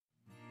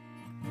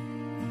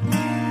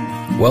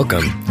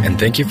Welcome, and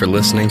thank you for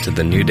listening to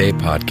the New Day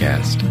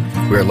podcast.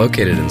 We are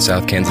located in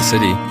South Kansas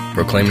City,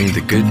 proclaiming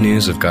the good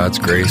news of God's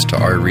grace to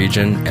our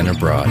region and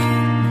abroad.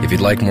 If you'd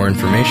like more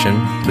information,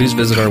 please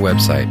visit our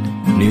website,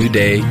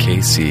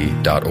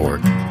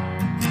 newdaykc.org.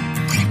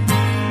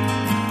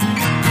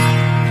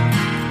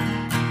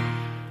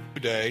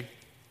 Today,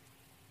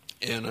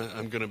 and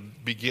I'm going to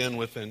begin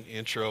with an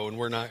intro, and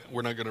we're not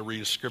going to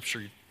read a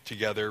scripture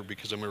together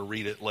because I'm going to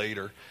read it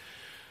later.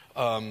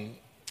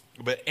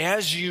 But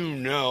as you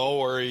know,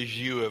 or as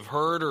you have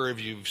heard, or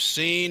if you've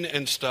seen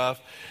and stuff,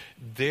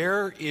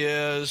 there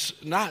is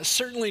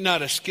certainly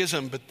not a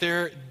schism, but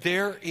there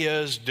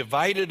is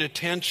divided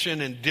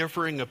attention and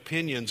differing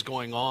opinions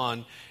going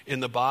on in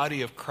the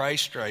body of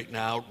Christ right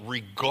now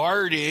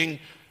regarding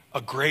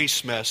a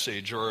grace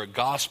message or a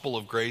gospel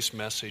of grace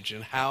message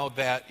and how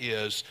that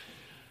is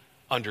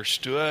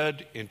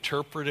understood,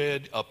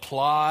 interpreted,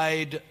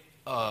 applied,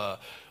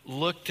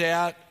 looked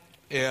at.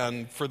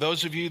 And for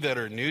those of you that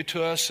are new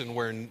to us,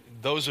 and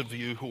those of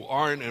you who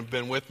aren't and have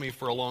been with me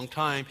for a long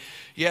time,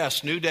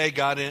 yes, New Day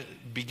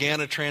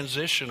began a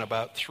transition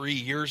about 3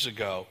 years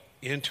ago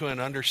into an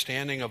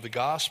understanding of the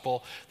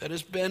gospel that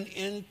has been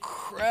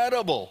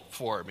incredible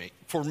for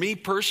me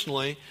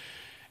personally,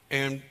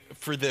 and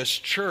for this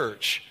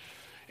church.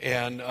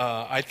 And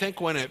I think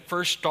when it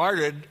first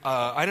started,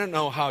 I don't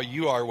know how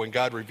you are when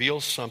God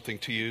reveals something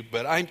to you,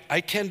 but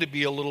I tend to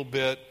be a little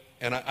bit,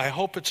 and I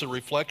hope it's a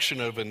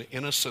reflection of an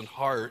innocent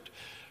heart,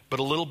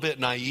 but a little bit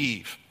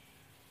naive.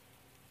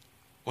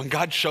 When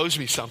God shows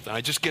me something,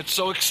 I just get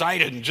so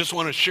excited and just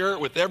want to share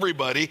it with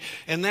everybody.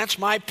 And that's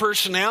my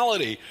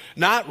personality,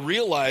 not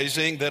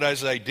realizing that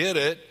as I did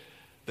it,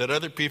 that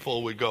other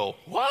people would go,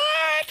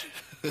 "What?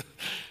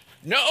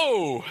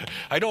 No,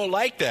 I don't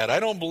like that. I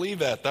don't believe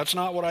that. That's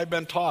not what I've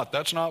been taught.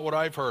 That's not what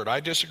I've heard.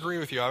 I disagree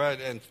with you."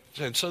 And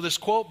so this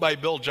quote by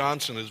Bill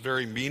Johnson is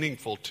very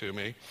meaningful to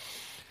me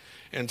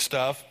and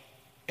stuff.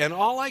 And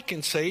all I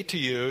can say to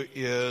you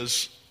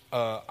is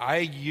I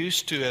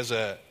used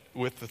to,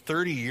 with the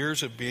 30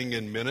 years of being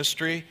in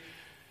ministry,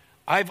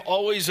 I've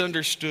always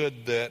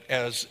understood that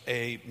as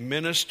a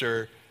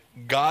minister,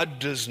 God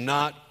does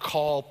not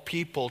call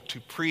people to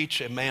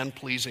preach a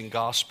man-pleasing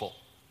gospel.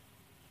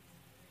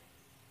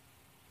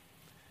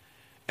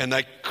 And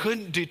I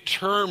couldn't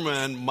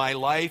determine my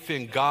life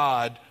in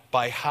God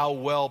by how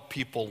well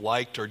people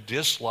liked or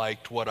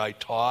disliked what I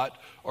taught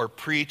or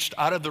preached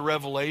out of the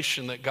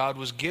revelation that God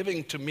was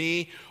giving to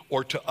me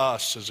or to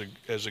us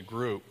as a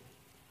group.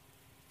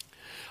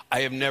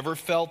 I have never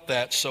felt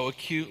that so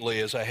acutely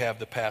as I have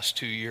the past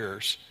 2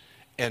 years.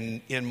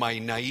 And in my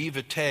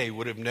naivete,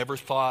 would have never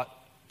thought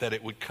that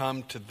it would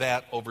come to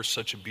that over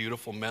such a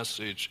beautiful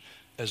message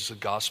as the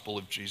gospel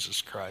of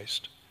Jesus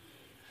Christ.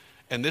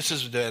 And this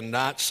has been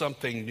not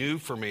something new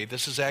for me.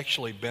 This has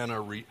actually been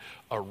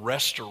a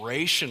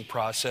restoration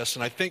process.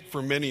 And I think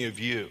for many of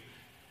you,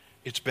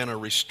 it's been a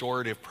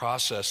restorative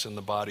process in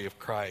the body of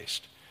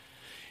Christ.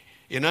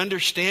 In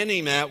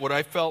understanding that, what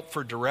I felt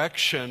for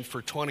direction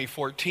for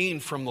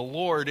 2014 from the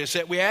Lord is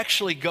that we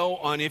actually go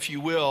on, if you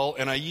will,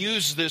 and I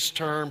use this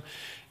term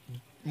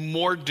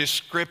more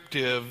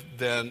descriptive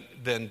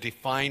than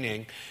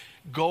defining,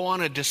 go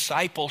on a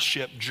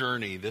discipleship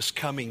journey this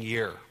coming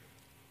year.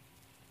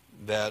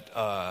 That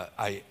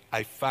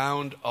I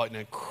found an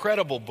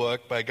incredible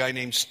book by a guy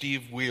named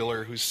Steve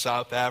Wheeler, who's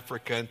South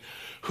African,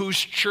 whose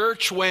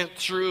church went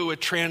through a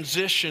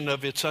transition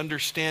of its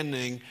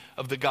understanding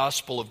of the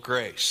gospel of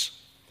grace.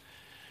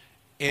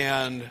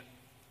 And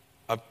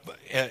the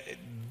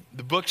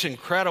book's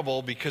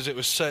incredible because it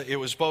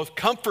was both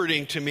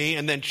comforting to me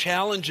and then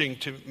challenging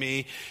to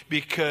me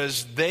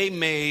because they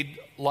made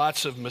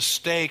lots of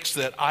mistakes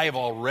that I have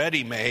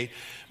already made,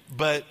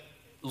 but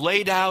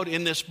laid out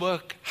in this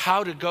book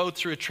how to go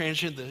through a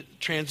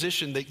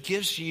transition that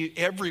gives you,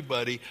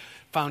 everybody,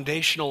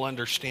 foundational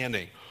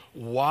understanding.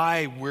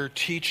 Why we're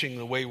teaching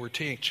the way we're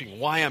teaching.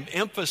 Why I'm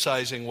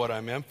emphasizing what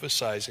I'm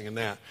emphasizing in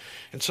that.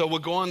 And so we'll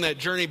go on that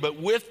journey. But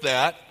with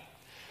that,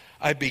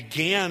 I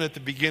began at the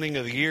beginning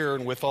of the year,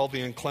 and with all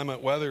the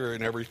inclement weather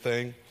and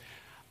everything,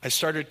 I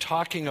started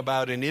talking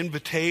about an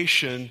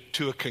invitation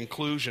to a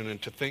conclusion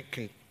and to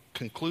think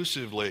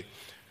conclusively.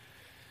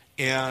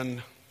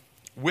 And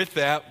with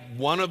that,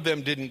 one of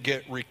them didn't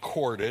get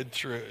recorded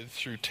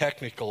through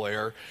technical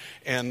error.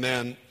 And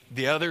then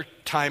the other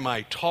time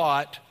I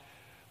taught,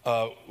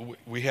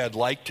 we had,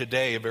 like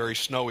today, a very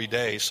snowy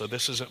day, so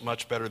this isn't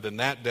much better than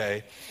that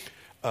day.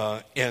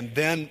 And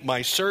then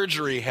my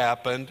surgery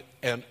happened,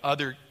 and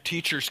other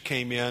teachers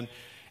came in.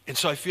 And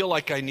so I feel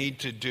like I need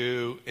to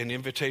do an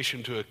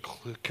invitation to a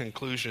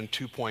conclusion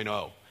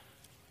 2.0.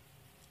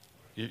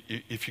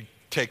 If you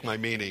take my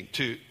meaning,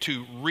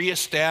 to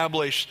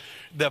reestablish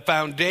the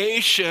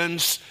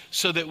foundations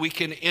so that we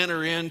can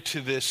enter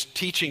into this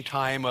teaching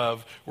time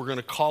of, we're going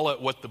to call it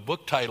what the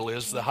book title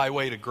is, The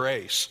Highway to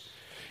Grace.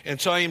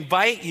 And so I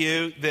invite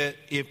you that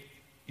if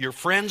your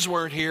friends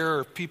weren't here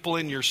or people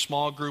in your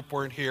small group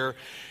weren't here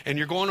and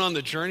you're going on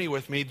the journey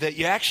with me, that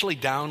you actually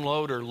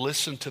download or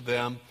listen to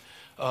them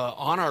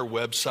on our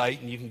website,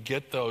 and you can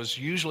get those.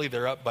 Usually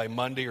they're up by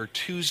Monday or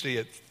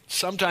Tuesday,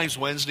 sometimes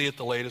Wednesday at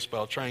the latest, but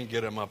I'll try and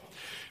get them up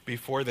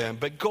before then.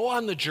 But go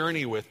on the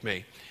journey with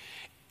me.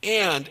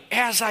 And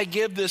as I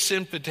give this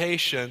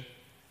invitation,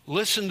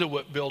 listen to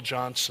what Bill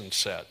Johnson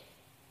said.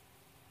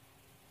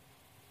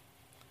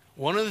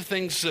 One of the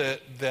things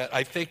that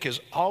I think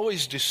has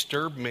always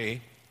disturbed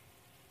me,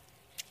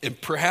 and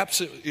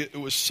perhaps it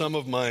was some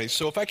of my,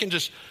 so if I can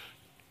just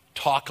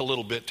talk a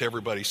little bit to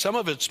everybody. Some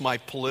of it's my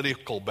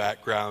political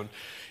background.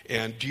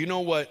 And do you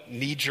know what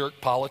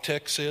knee-jerk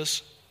politics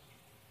is?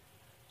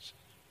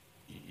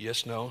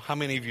 Yes, no? How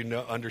many of you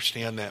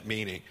understand that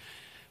meaning?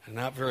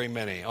 Not very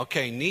many.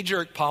 Okay,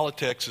 knee-jerk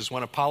politics is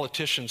when a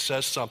politician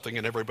says something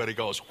and everybody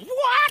goes,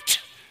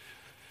 "What?"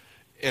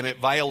 And it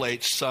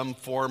violates some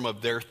form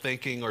of their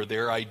thinking or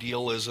their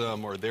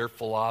idealism or their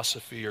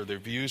philosophy or their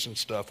views and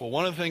stuff. Well,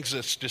 one of the things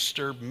that's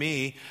disturbed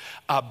me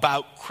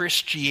about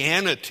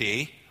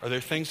Christianity, are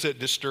there things that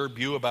disturb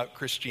you about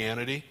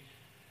Christianity?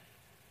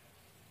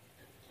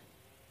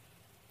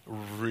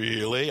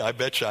 Really? I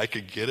bet you I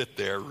could get it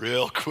there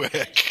real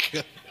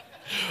quick.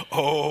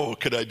 Oh,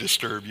 could I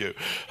disturb you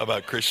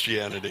about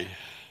Christianity?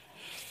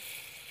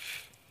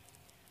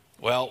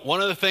 Well,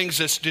 one of the things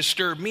that's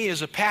disturbed me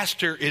as a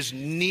pastor is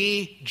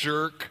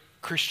knee-jerk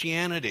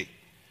Christianity.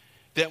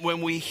 That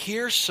when we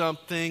hear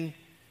something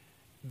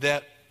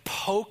that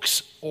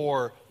pokes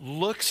or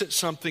looks at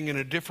something in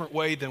a different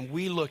way than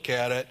we look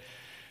at it,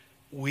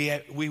 we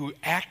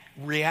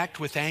react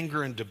with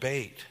anger and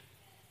debate.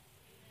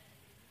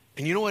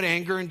 And you know what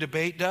anger and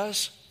debate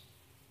does?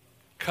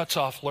 Cuts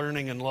off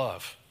learning and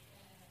love.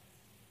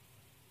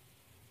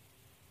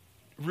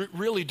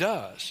 Really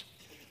does.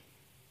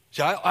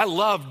 See, I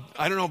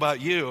don't know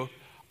about you,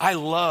 I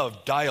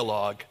love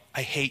dialogue.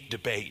 I hate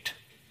debate.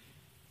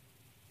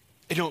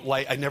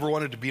 I never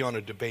wanted to be on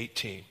a debate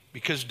team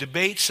because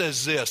debate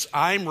says this: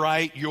 I'm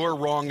right, you're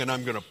wrong, and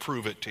I'm going to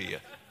prove it to you.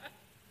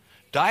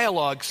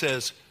 Dialogue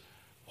says,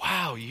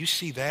 wow, you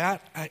see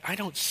that? I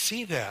don't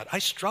see that. I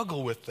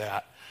struggle with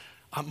that.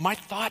 My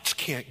thoughts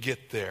can't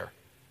get there.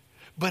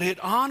 But it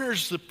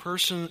honors the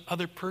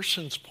other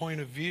person's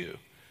point of view.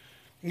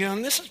 You know,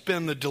 and this has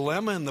been the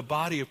dilemma in the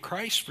body of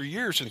Christ for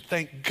years, and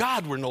thank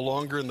God we're no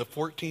longer in the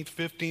 14th,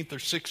 15th, or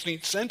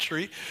 16th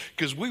century,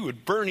 because we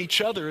would burn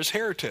each other as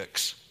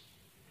heretics.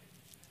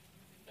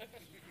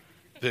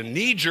 The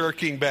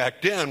knee-jerking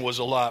back then was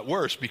a lot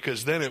worse,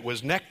 because then it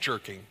was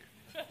neck-jerking.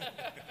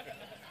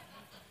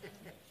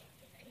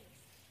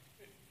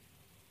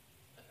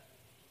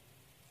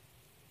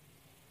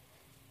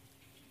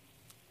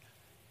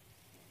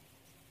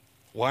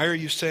 Why are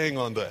you saying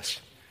on this?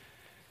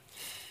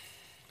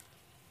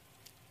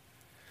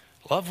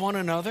 Love one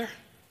another.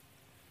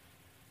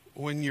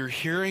 When you're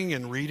hearing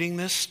and reading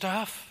this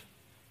stuff,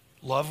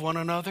 love one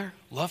another,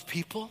 love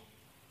people,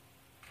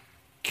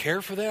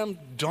 care for them.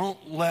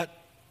 Don't let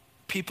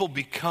people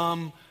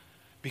become,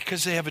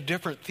 because they have a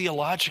different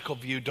theological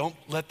view, don't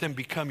let them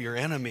become your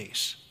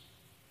enemies.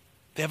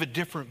 They have a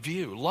different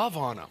view. Love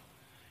on them.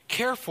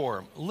 Care for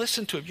them.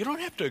 Listen to them. You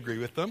don't have to agree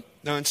with them.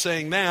 Now, in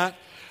saying that,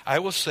 I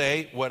will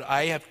say what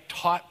I have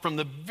taught from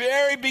the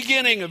very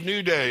beginning of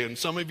New Day, and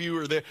some of you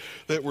are there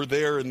that were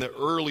there in the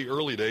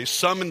early days,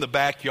 some in the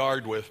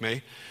backyard with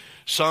me,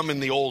 some in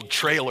the old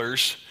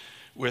trailers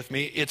with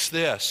me. It's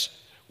this: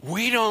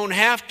 we don't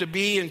have to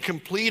be in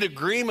complete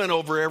agreement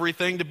over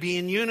everything to be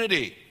in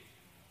unity.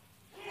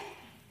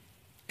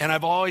 And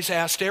I've always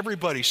asked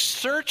everybody,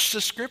 search the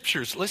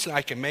scriptures. Listen,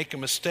 I can make a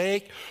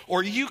mistake,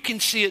 or you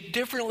can see it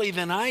differently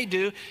than I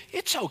do.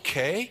 It's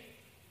okay.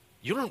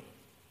 You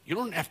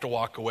don't have to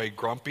walk away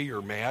grumpy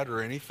or mad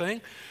or anything.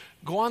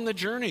 Go on the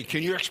journey.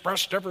 Can you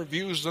express different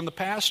views than the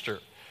pastor?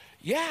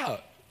 Yeah,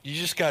 you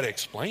just got to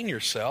explain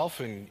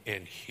yourself and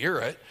hear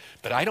it.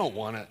 But I don't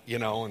want to,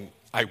 and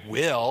I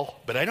will,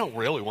 but I don't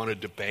really want to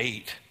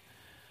debate.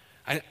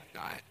 I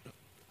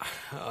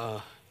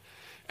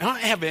don't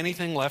have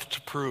anything left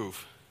to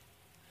prove.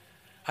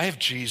 I have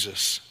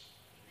Jesus.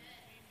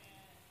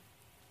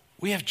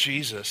 We have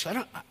Jesus.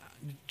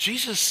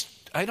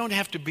 I don't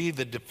have to be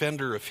the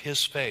defender of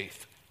his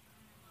faith.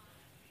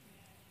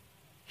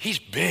 He's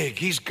big.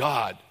 He's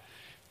God.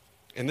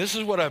 And this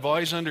is what I've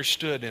always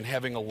understood in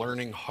having a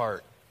learning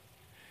heart.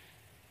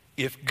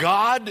 If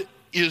God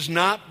is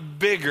not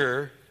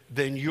bigger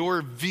than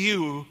your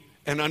view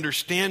and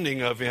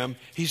understanding of him,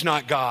 he's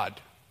not God.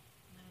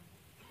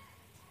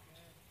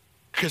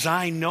 Because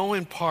I know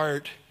in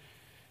part,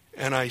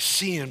 and I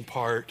see in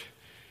part,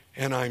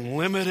 and I'm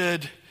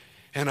limited,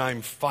 and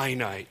I'm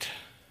finite.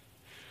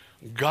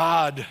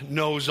 God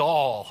knows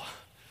all.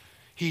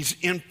 He's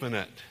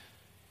infinite.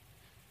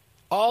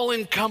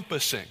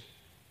 All-encompassing.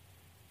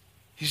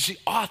 He's the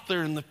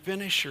author and the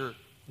finisher,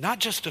 not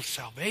just of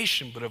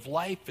salvation, but of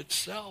life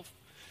itself.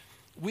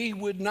 We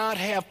would not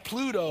have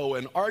Pluto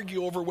and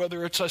argue over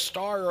whether it's a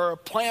star or a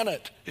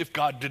planet if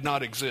God did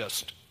not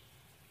exist.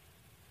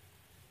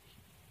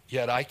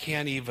 Yet I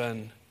can't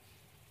even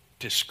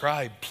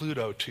describe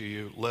Pluto to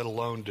you, let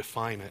alone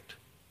define it.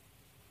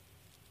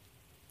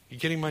 You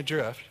getting my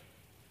drift?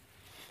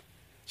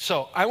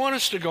 So I want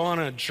us to go on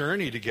a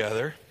journey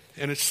together,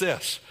 and it's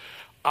this.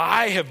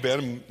 I have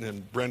been,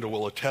 and Brenda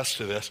will attest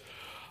to this,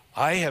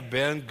 I have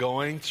been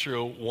going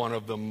through one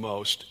of the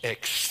most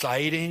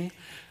exciting,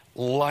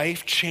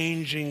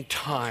 life-changing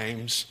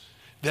times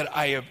that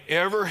I have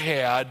ever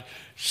had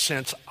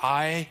since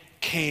I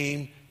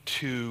came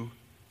to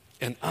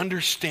an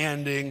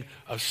understanding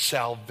of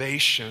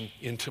salvation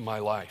into my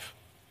life.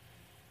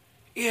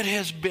 It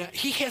has been,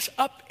 he has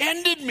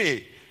upended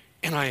me.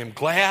 And I am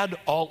glad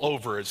all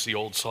over, as the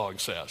old song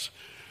says.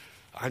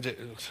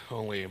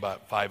 Only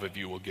about 5 of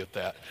you will get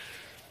that.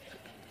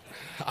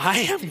 I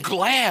am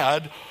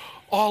glad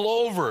all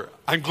over.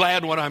 I'm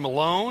glad when I'm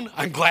alone.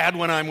 I'm glad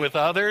when I'm with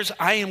others.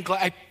 I am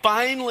glad. I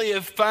finally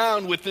have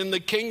found within the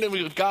kingdom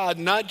of God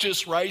not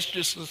just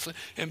righteousness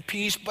and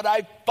peace, but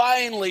I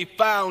finally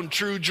found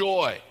true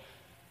joy.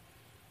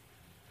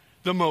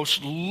 The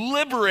most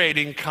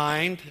liberating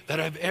kind that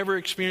I've ever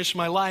experienced in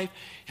my life,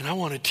 and I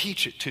want to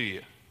teach it to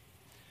you.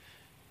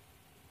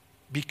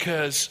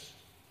 Because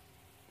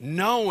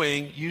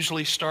knowing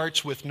usually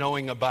starts with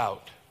knowing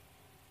about.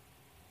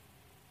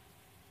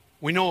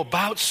 We know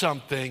about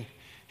something,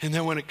 and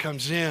then when it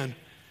comes in,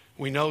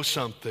 we know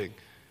something.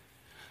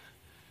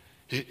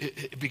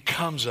 It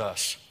becomes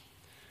us.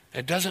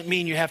 It doesn't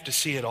mean you have to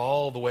see it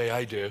all the way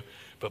I do,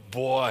 but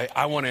boy,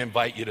 I want to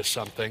invite you to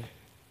something.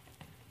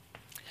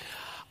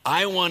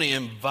 I want to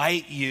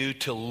invite you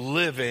to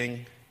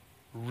living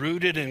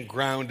rooted and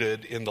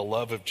grounded in the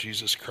love of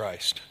Jesus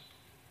Christ.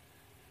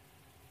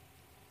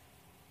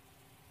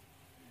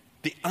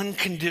 The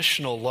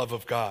unconditional love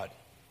of God.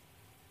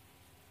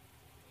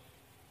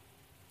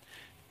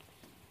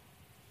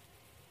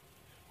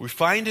 We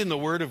find in the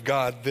Word of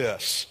God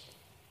this,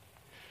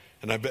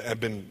 and I've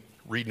been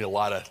reading a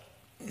lot of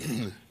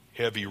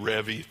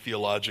heavy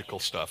theological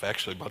stuff.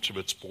 Actually, much of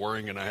it's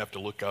boring, and I have to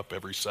look up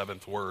every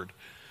 7th word.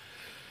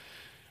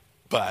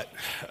 But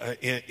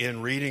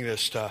in reading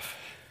this stuff,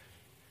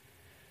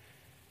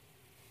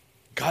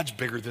 God's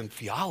bigger than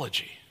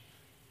theology.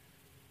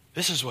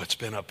 This is what's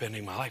been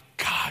upending my life.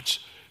 God's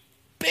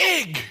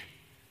big,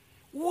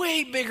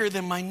 way bigger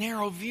than my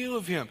narrow view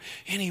of him.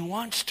 And he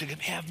wants to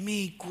have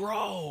me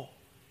grow.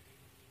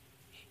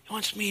 He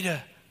wants me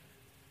to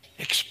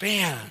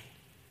expand,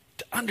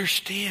 to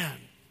understand,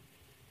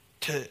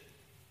 to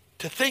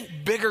think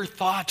bigger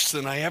thoughts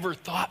than I ever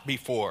thought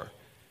before.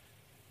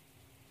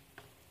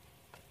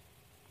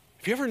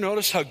 Have you ever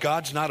noticed how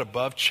God's not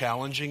above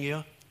challenging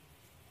you?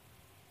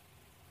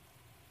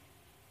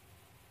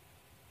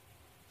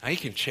 Now, he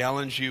can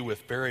challenge you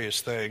with various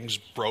things.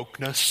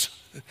 Brokenness.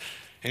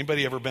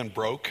 Anybody ever been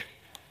broke?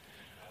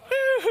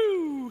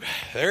 Woo-hoo!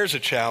 There's a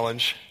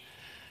challenge.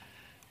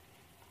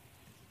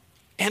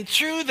 And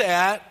through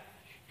that,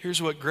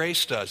 here's what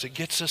grace does. It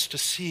gets us to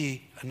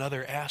see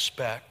another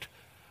aspect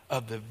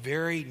of the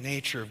very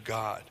nature of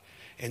God.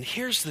 And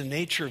here's the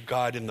nature of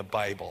God in the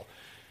Bible.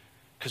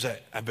 Because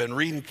I've been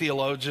reading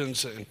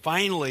theologians, and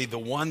finally the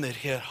one that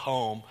hit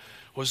home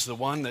was the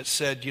one that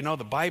said, you know,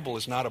 the Bible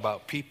is not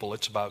about people,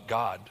 it's about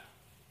God.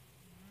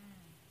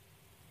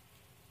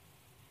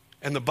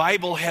 And the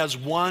Bible has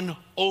one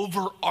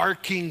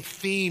overarching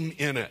theme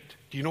in it.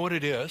 Do you know what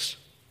it is?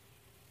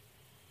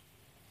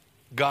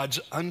 God's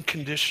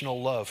unconditional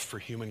love for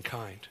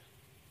humankind.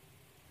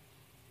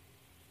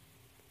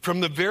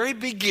 From the very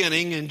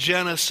beginning in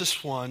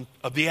Genesis 1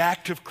 of the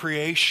act of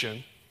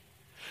creation,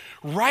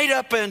 right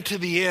up into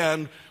the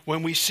end,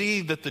 when we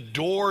see that the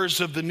doors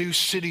of the new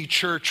city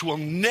church will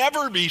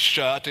never be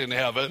shut in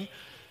heaven,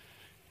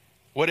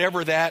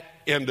 whatever that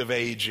end of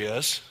age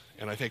is,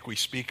 and I think we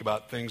speak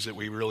about things that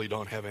we really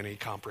don't have any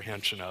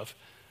comprehension of,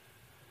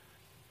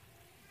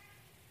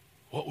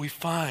 what we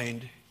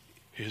find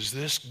is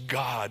this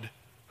God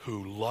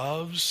who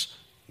loves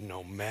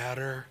no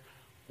matter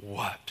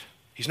what.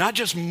 He's not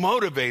just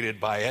motivated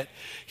by it,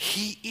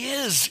 he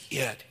is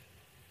it.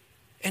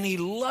 And he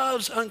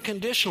loves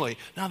unconditionally.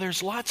 Now,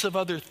 there's lots of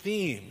other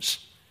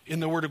themes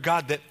in the Word of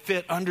God that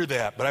fit under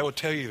that. But I will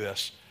tell you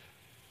this.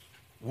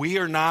 We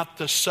are not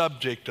the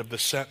subject of the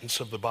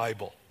sentence of the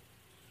Bible.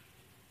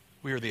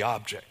 We are the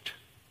object.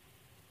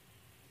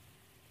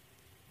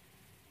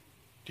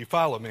 Do you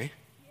follow me?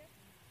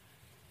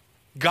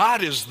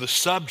 God is the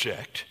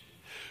subject.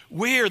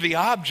 We are the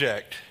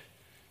object.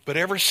 But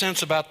ever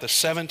since about the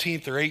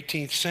 17th or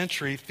 18th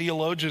century,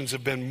 theologians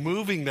have been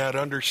moving that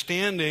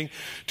understanding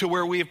to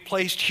where we have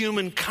placed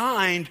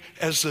humankind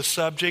as the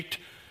subject,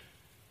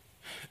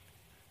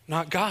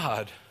 not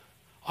God.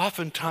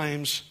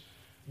 Oftentimes,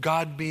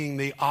 God being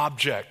the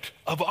object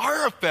of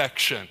our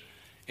affection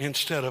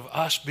instead of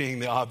us being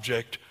the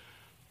object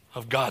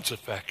of God's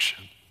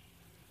affection.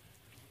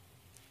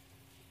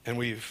 And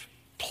we've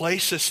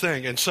placed this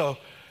thing. And so,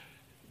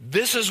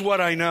 this is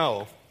what I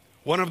know.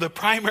 One of the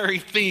primary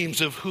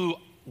themes of who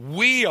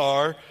we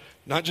are,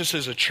 not just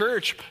as a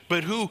church,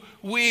 but who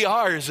we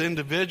are as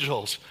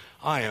individuals.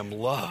 I am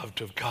loved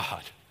of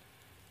God.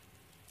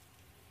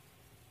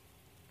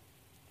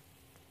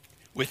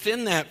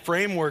 Within that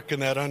framework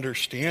and that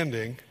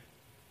understanding,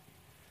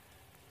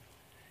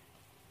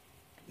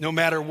 no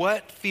matter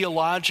what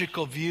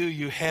theological view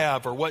you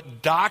have or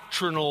what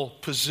doctrinal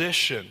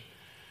position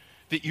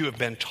that you have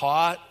been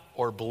taught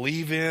or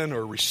believe in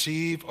or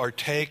receive or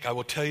take, I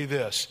will tell you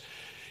this.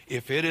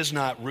 If it is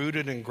not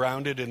rooted and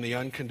grounded in the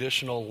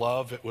unconditional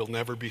love, it will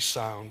never be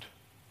sound.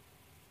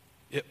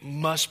 It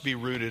must be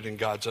rooted in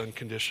God's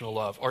unconditional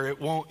love, or it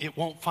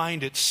won't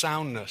find its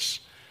soundness.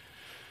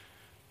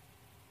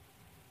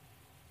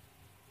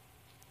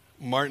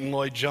 Martin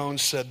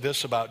Lloyd-Jones said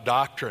this about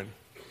doctrine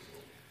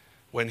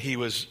when he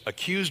was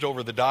accused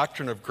over the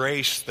doctrine of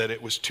grace, that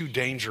it was too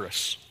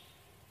dangerous.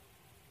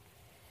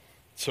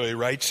 So he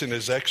writes in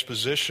his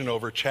exposition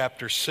over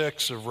chapter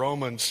 6 of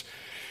Romans,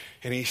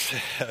 and he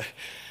said,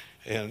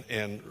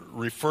 and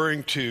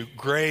referring to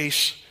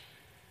grace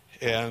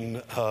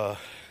and,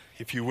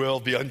 if you will,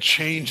 the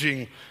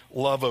unchanging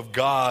love of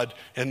God,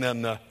 and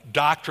then the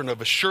doctrine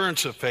of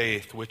assurance of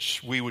faith,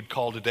 which we would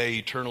call today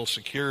eternal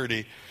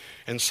security.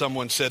 And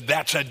someone said,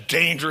 that's a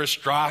dangerous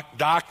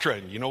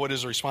doctrine. You know what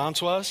his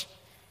response was?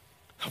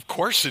 Of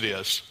course it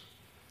is.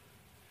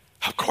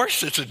 Of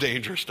course it's a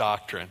dangerous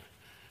doctrine.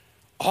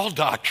 All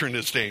doctrine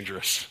is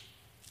dangerous.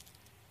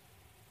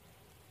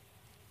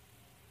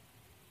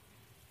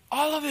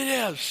 All of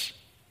it is.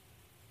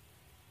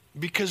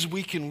 Because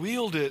we can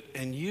wield it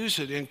and use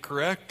it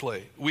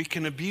incorrectly. We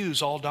can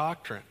abuse all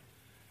doctrine.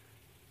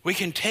 We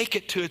can take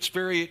it to its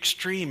very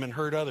extreme and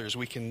hurt others.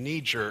 We can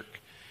knee-jerk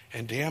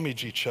and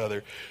damage each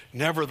other.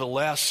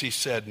 Nevertheless, he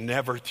said,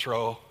 never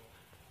throw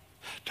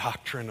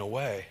doctrine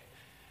away.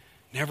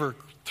 Never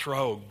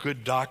throw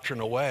good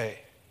doctrine away.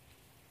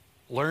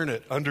 Learn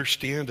it,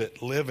 understand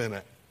it, live in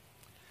it.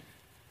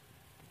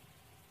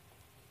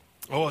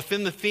 Oh,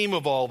 within the theme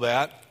of all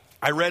that,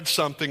 I read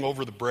something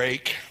over the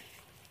break,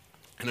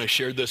 and I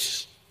shared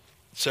this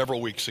several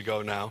weeks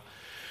ago now,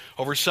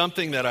 over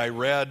something that I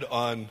read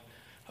on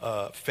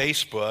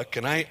Facebook,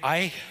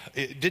 and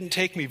it didn't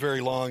take me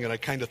very long, and I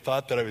kind of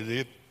thought that I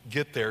would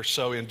get there.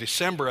 So in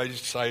December, I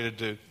decided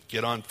to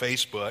get on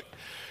Facebook.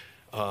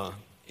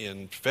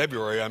 In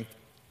February, I'm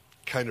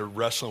kind of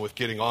wrestling with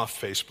getting off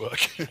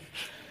Facebook.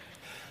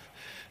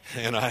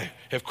 And I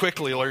have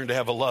quickly learned to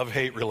have a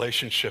love-hate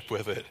relationship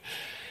with it.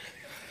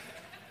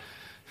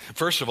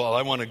 First of all,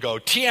 I want to go,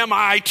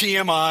 TMI,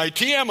 TMI,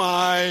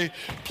 TMI.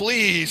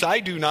 Please, I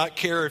do not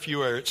care if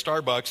you are at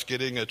Starbucks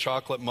getting a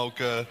chocolate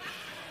mocha.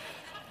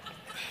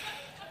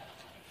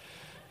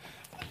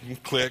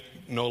 Click,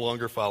 no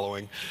longer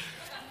following.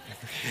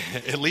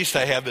 At least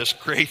I have this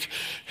great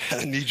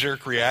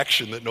knee-jerk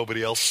reaction that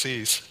nobody else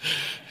sees.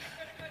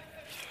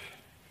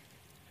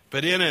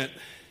 But in it,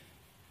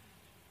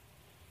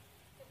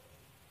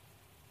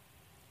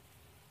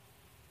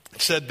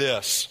 it said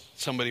this.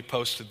 Somebody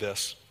posted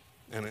this.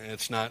 And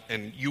it's not,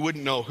 and you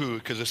wouldn't know who,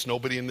 because it's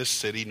nobody in this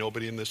city,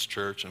 nobody in this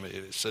church. I mean,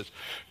 it says,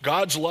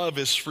 God's love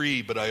is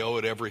free, but I owe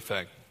it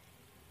everything.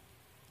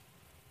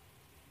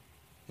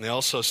 And they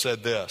also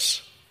said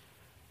this.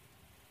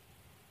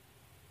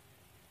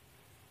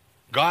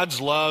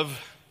 God's love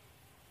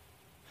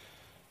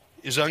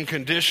is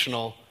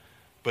unconditional,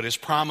 but his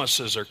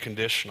promises are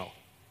conditional.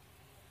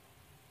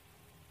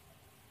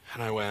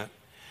 And I went,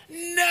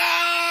 no!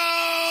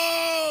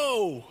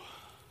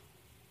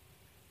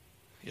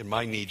 In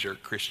my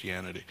knee-jerk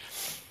Christianity.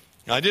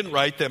 Now, I didn't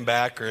write them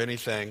back or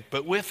anything,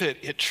 but with it,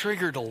 it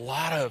triggered a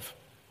lot of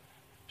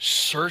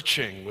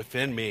searching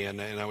within me.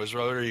 And I was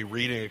already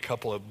reading a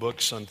couple of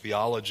books on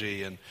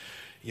theology and,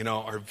 you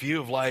know, our view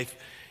of life.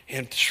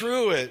 And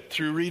through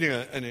reading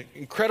an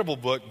incredible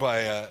book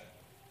by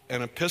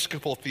an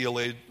Episcopal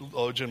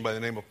theologian by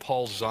the name of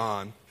Paul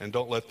Zahn, and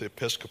don't let the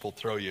Episcopal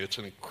throw you. It's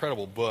an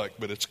incredible book,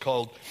 but it's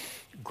called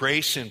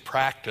Grace in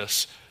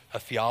Practice, A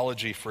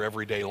Theology for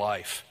Everyday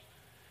Life.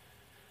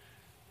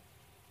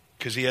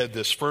 Because he had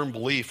this firm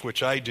belief,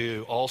 which I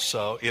do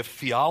also, if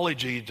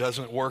theology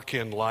doesn't work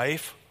in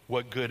life,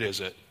 what good is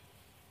it?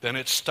 Then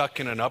it's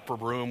stuck in an upper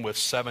room with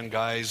 7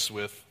 guys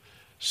with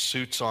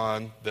suits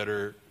on that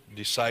are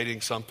deciding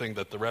something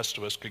that the rest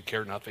of us could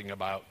care nothing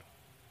about.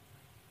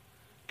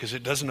 Because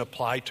it doesn't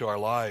apply to our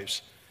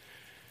lives.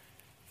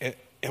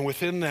 And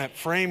within that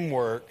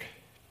framework,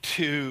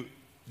 to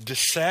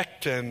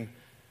dissect and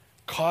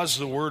cause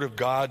the Word of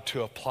God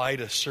to apply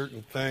to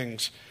certain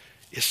things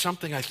is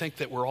something I think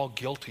that we're all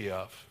guilty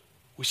of.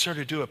 We sort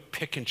of do a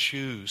pick and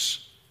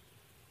choose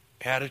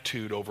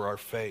attitude over our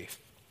faith.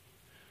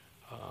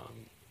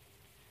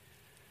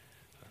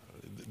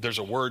 There's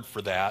a word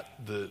for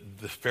that. The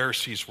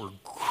Pharisees were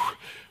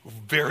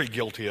very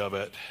guilty of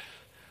it.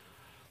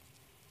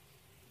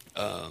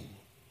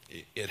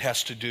 It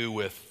has to do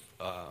with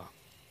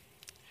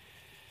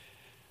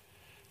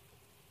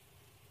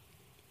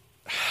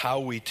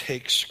how we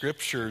take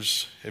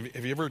scriptures.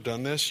 Have you ever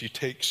done this? You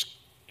take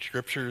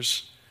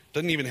scriptures,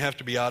 doesn't even have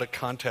to be out of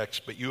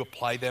context, but you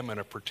apply them in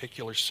a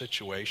particular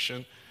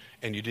situation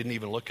and you didn't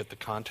even look at the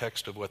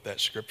context of what that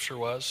scripture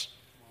was.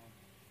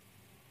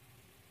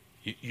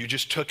 You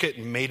just took it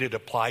and made it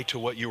apply to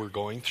what you were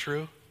going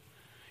through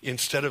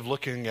instead of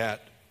looking at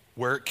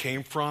where it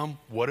came from,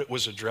 what it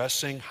was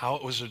addressing, how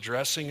it was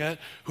addressing it,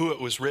 who it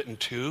was written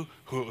to,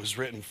 who it was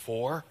written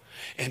for,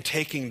 and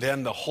taking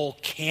then the whole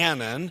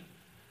canon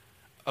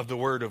of the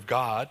Word of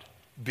God,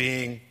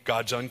 being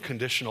God's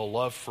unconditional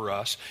love for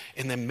us,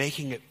 and then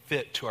making it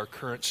fit to our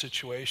current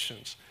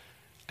situations.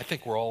 I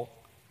think we're all,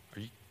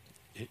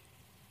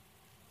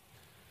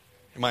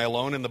 am I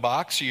alone in the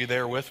box? Are you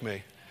there with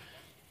me?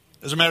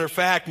 As a matter of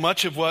fact,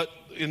 much of what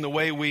in the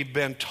way we've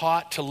been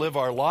taught to live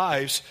our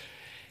lives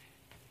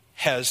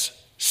has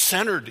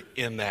centered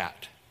in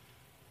that.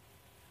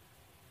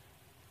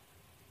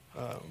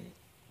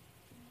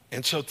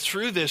 And so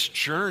through this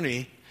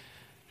journey,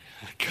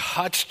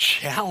 God's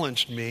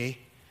challenged me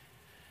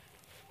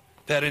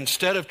that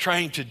instead of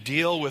trying to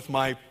deal with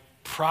my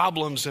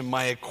problems and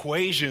my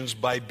equations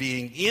by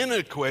being in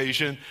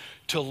equation,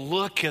 to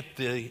look at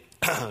the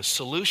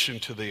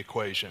solution to the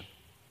equation,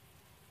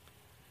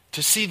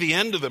 to see the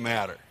end of the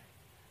matter.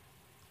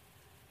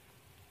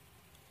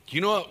 Do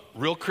you know what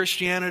real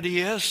Christianity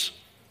is?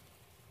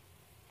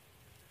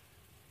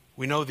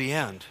 We know the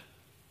end.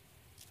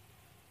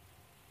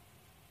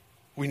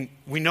 We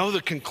know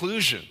the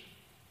conclusion.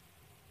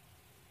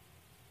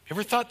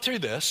 Ever thought through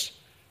this?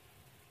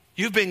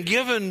 You've been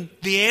given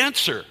the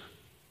answer,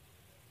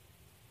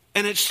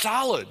 and it's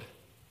solid.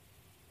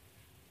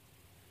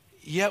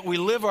 Yet we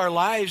live our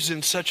lives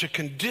in such a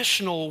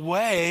conditional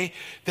way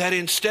that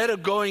instead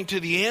of going to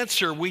the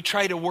answer, we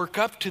try to work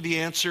up to the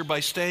answer by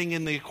staying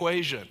in the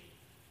equation,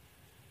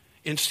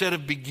 instead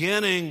of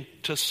beginning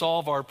to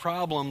solve our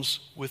problems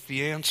with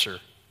the answer.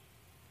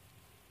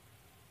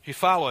 You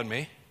following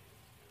me?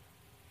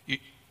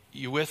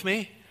 You with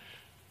me?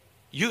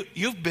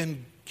 You've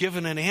been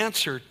given an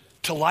answer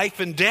to life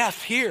and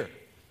death here.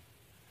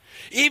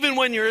 Even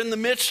when you're in the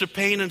midst of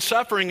pain and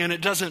suffering and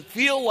it doesn't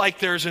feel like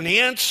there's an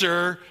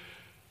answer,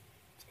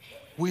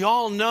 we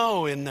all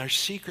know in their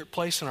secret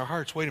place in our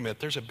hearts, wait a minute,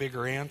 there's a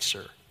bigger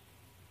answer.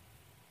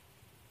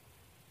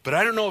 But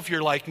I don't know if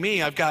you're like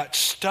me. I've got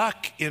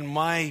stuck in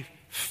my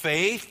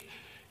faith,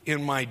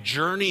 in my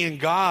journey in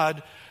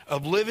God,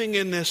 of living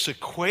in this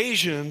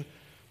equation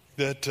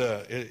that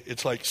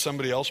it's like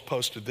somebody else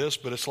posted this,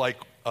 but it's like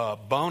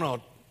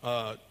Bono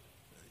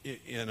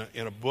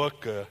in a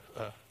book,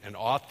 an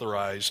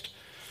authorized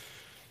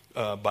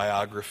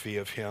biography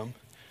of him,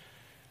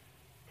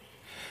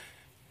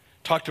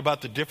 talked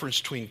about the difference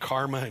between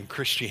karma and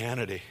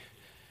Christianity,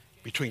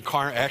 between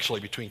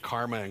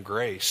karma and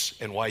grace,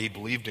 and why he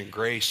believed in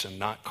grace and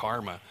not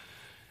karma.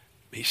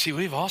 You see,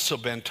 we've also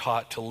been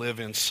taught to live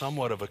in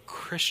somewhat of a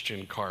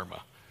Christian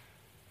karma.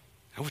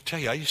 I would tell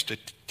you, I used to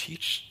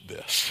teach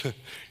this,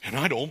 and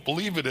I don't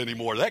believe it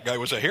anymore. That guy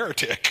was a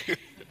heretic.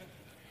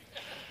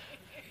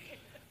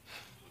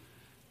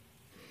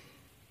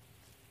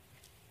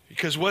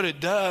 Because what it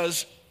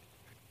does,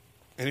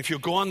 and if you'll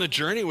go on the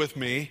journey with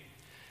me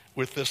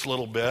with this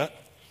little bit,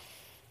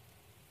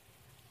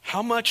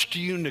 how much do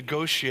you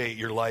negotiate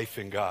your life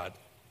in God?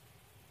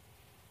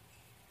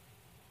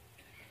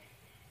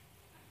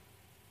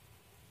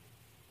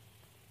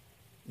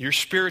 Your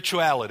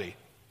spirituality,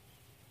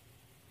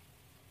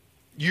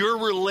 your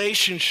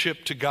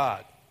relationship to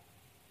God.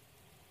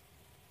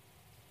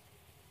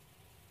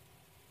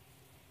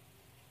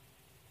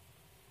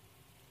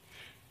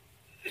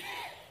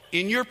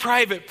 In your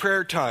private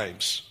prayer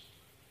times,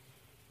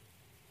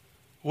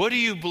 what do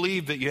you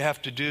believe that you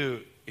have to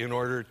do in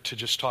order to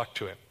just talk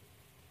to Him?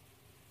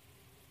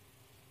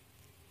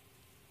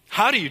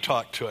 How do you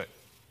talk to it?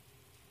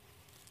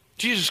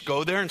 Do you just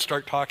go there and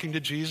start talking to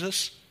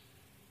Jesus?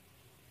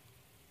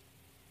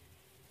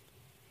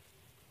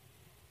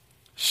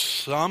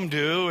 Some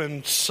do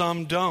and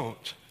some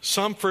don't.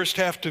 Some first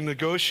have to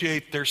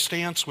negotiate their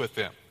stance with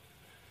Him.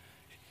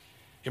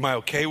 Am I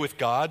okay with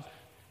God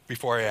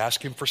before I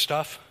ask Him for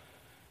stuff?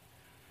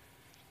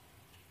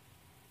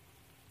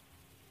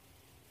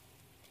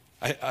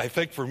 I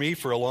think for me,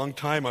 for a long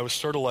time, I was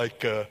sort of like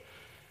the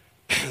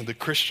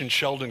Christian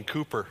Sheldon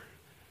Cooper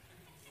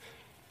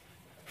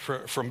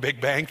from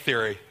Big Bang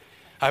Theory.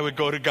 I would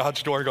go to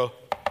God's door and go,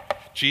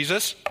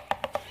 Jesus,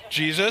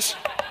 Jesus,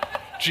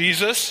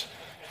 Jesus.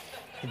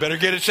 You better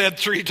get it said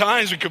 3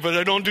 times, because if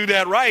I don't do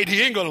that right,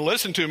 He ain't going to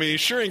listen to me. He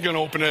sure ain't going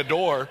to open that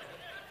door.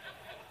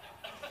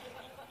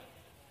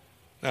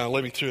 Now,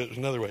 let me throw it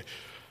another way.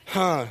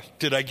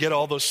 Did I get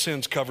all those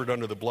sins covered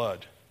under the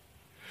blood?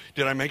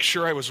 Did I make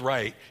sure I was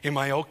right? Am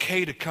I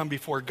okay to come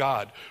before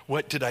God?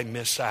 What did I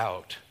miss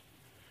out?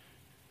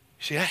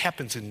 See, that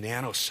happens in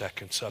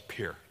nanoseconds up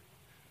here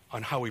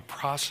on how we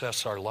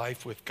process our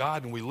life with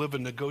God, and we live a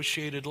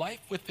negotiated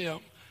life with Him.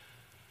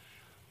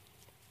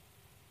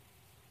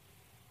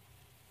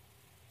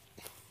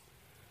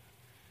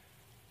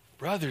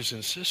 Brothers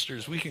and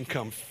sisters, we can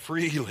come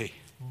freely,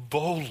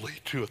 boldly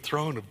to a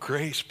throne of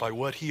grace by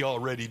what He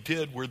already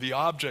did. We're the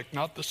object,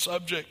 not the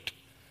subject.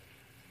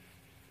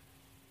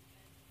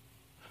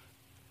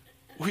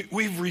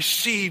 We've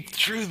received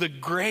through the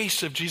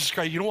grace of Jesus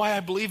Christ. You know why I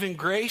believe in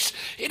grace?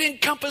 It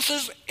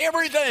encompasses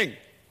everything.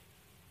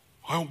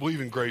 I don't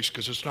believe in grace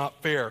because it's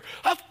not fair.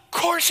 Of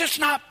course it's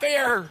not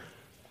fair.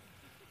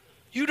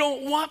 You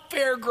don't want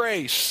fair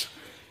grace.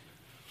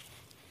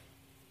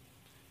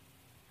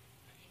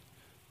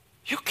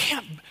 You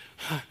can't.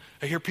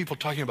 I hear people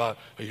talking about,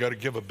 you got to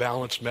give a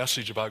balanced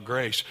message about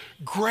grace.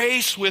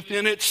 Grace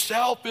within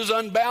itself is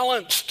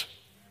unbalanced.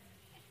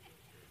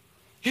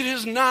 It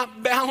is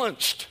not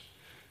balanced.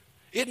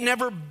 It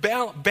never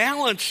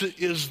balance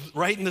is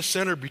right in the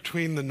center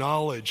between the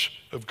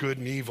knowledge of good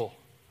and evil.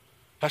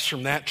 That's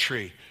from that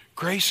tree.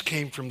 Grace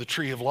came from the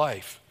tree of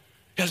life.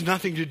 It has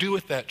nothing to do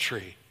with that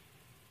tree.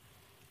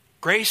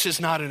 Grace is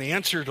not an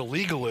answer to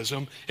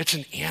legalism. It's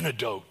an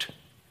antidote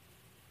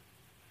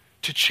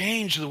to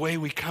change the way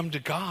we come to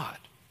God.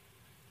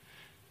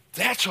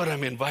 That's what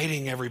I'm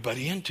inviting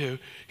everybody into.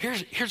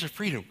 Here's a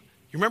freedom.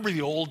 You remember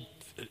the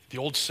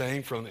old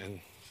saying from,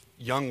 and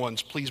young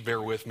ones, please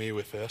bear with me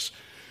with this.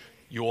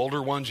 You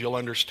older ones, you'll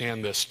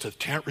understand this. To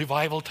tent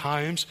revival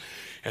times,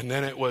 and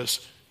then it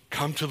was,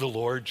 come to the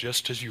Lord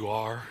just as you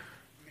are.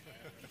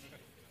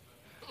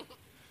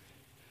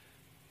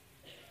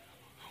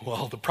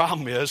 Well, the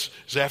problem is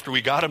after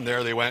we got them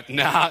there, they went,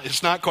 nah,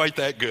 it's not quite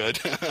that good.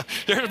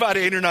 There's about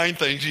 8 or 9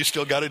 things you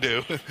still got to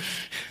do.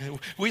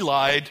 We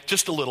lied,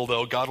 just a little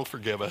though, God will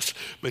forgive us.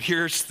 But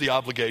here's the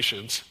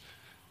obligations.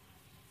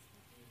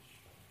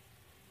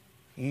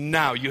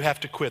 Now you have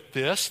to quit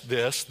this,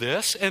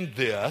 and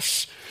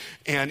this.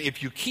 And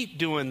if you keep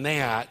doing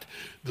that,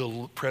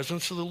 the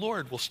presence of the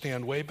Lord will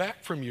stand way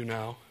back from you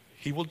now.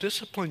 He will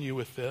discipline you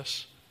with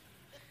this.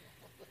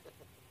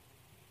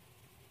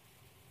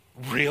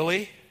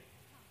 Really?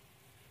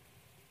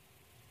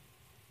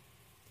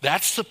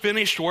 That's the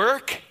finished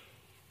work?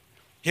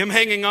 Him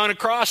hanging on a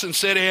cross and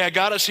said, hey, I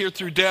got us here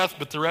through death,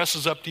 but the rest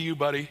is up to you,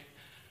 buddy.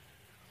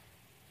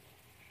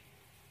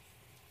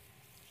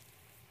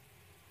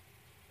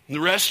 And the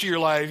rest of your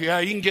life, yeah,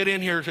 you can get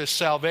in here to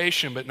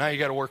salvation, but now you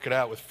got to work it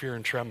out with fear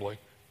and trembling.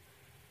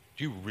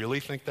 Do you really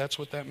think that's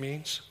what that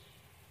means?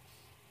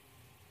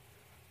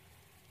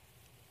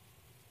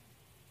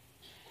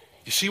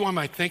 You see why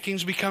my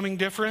thinking's becoming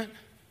different?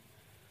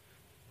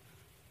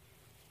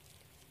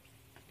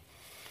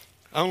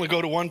 I only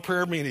go to one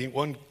prayer meeting,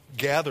 one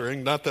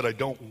gathering. Not that I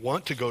don't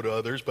want to go to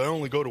others, but I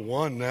only go to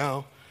one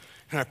now.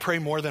 And I pray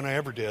more than I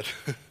ever did.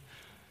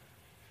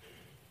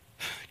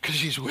 Because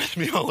he's with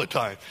me all the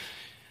time.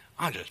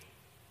 I'm just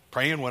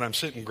praying when I'm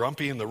sitting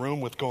grumpy in the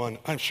room with going,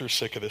 I'm sure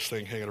sick of this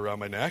thing hanging around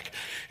my neck.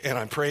 And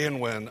I'm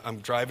praying when I'm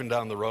driving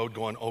down the road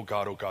going, oh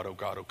God, oh God, oh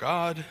God, oh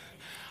God.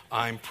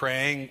 I'm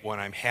praying when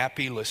I'm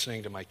happy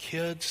listening to my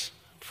kids.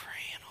 I'm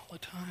praying all the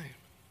time.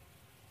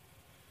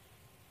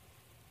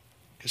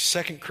 Because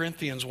 2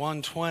 Corinthians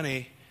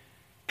 1:20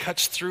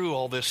 cuts through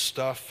all this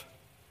stuff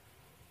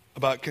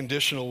about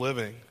conditional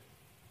living.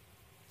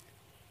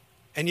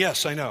 And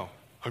yes, I know,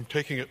 I'm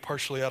taking it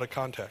partially out of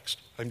context.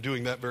 I'm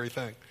doing that very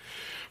thing.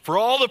 For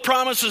all the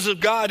promises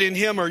of God in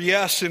him are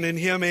yes, and in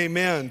him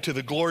amen, to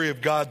the glory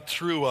of God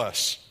through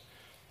us.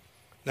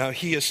 Now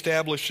he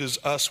establishes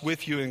us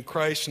with you in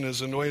Christ and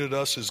has anointed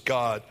us as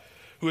God,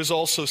 who has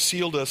also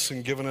sealed us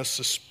and given us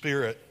the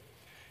Spirit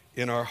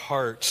in our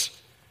hearts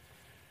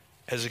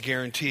as a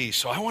guarantee.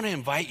 So I want to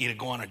invite you to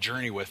go on a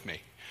journey with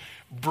me.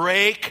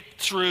 Break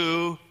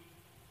through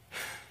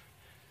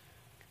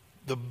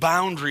the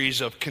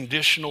boundaries of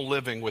conditional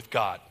living with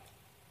God.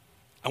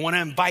 I want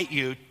to invite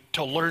you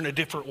to learn a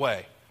different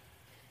way.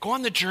 Go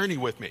on the journey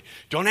with me.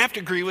 Don't have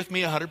to agree with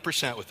me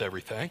 100% with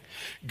everything.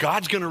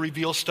 God's going to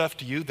reveal stuff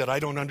to you that I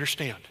don't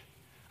understand.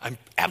 I'm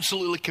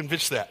absolutely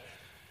convinced of that.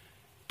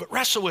 But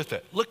wrestle with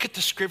it. Look at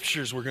the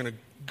scriptures we're going to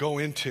go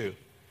into.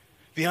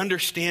 The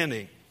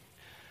understanding.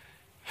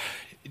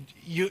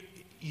 You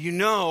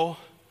know,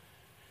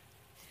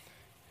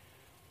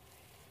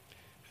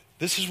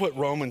 this is what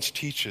Romans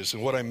teaches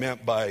and what I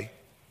meant by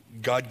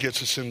God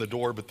gets us in the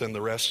door, but then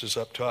the rest is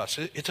up to us.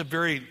 It's a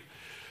very,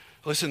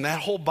 listen, that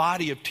whole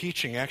body of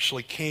teaching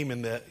actually came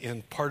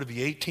in part of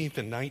the 18th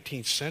and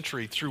 19th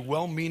century through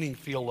well-meaning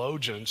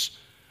theologians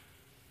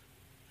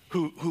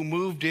who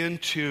moved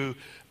into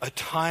a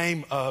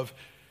time of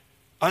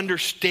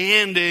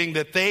understanding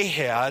that they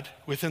had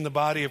within the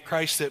body of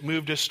Christ that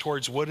moved us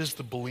towards what is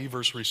the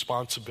believer's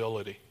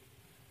responsibility.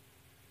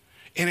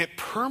 And it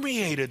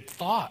permeated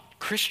thought,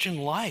 Christian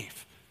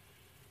life,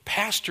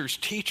 pastors,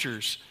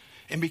 teachers,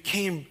 and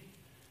became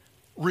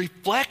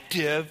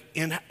reflective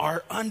in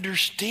our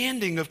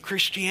understanding of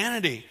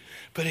Christianity.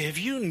 But have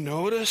you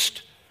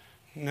noticed?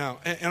 No,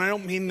 and I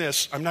don't mean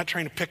this, I'm not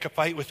trying to pick a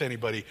fight with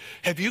anybody.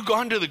 Have you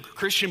gone to the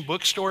Christian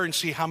bookstore and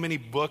see how many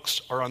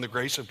books are on the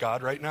grace of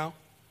God right now?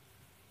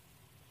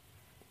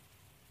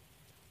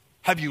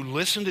 Have you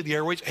listened to the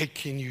airwaves? Hey,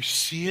 can you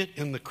see it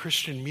in the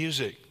Christian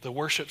music, the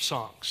worship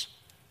songs?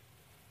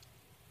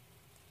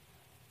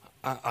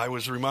 I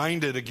was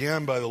reminded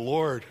again by the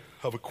Lord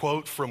of a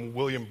quote from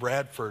William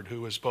Bradford,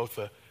 who was both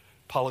a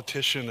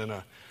politician and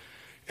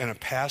a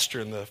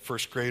pastor in the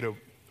First Great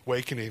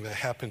Awakening that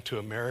happened to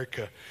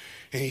America.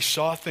 And he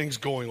saw things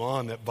going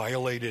on that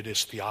violated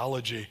his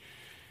theology.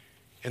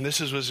 And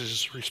this was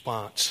his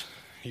response.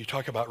 You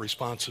talk about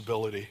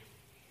responsibility.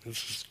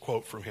 This is a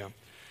quote from him.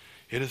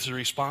 It is the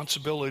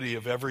responsibility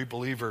of every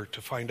believer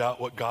to find out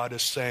what God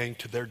is saying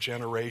to their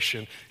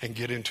generation and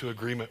get into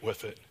agreement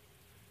with it.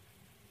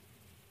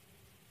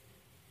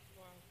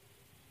 Wow.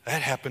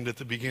 That happened at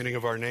the beginning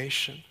of our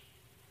nation.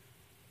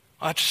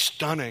 That's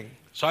stunning.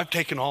 So I've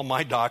taken all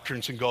my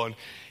doctrines and going,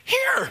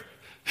 here,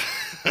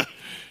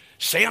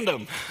 sand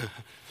them,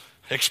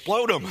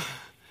 explode them,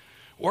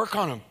 work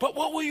on them. But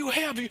what will you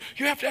have? You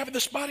have to have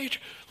this body.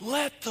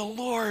 Let the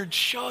Lord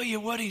show you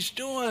what he's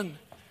doing.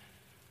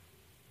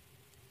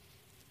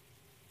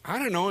 I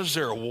don't know, is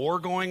there a war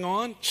going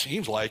on?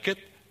 Seems like it.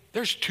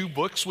 There's 2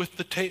 books with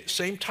the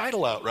same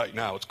title out right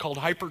now. It's called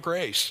Hyper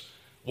Grace.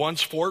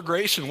 One's for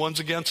grace and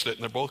one's against it.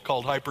 And they're both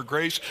called Hyper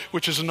Grace,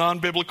 which is a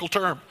non-biblical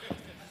term.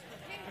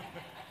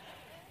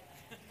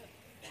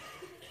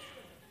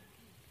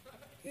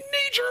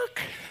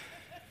 Knee-jerk.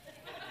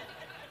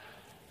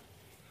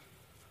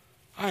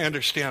 I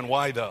understand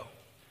why, though.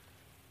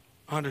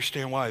 I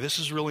understand why. This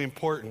is really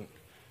important.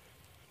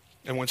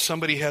 And when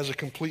somebody has a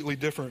completely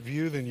different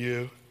view than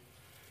you,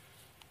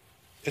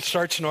 it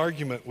starts an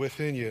argument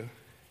within you.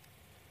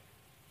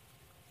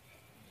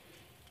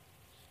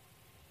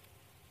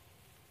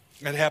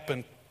 It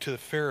happened to the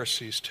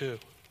Pharisees too.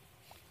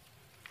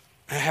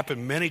 It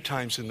happened many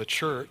times in the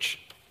church.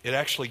 It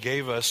actually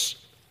gave us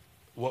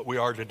what we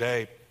are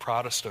today,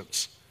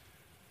 Protestants,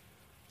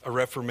 a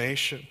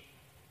Reformation.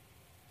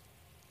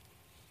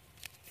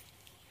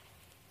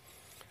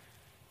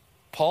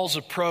 Paul's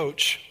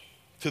approach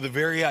to the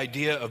very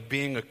idea of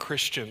being a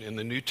Christian in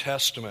the New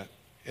Testament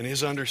and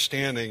his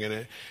understanding,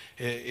 and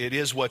it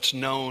is what's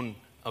known,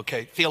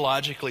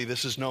 theologically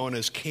this is known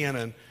as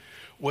canon,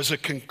 was a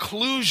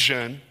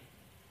conclusion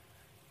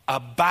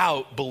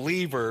about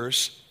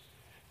believers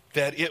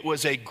that it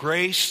was a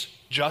grace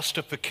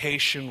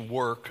justification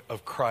work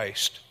of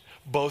Christ,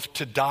 both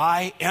to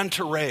die and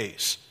to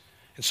raise.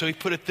 And so he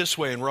put it this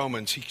way in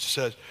Romans. He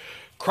says,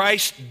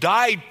 Christ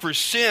died for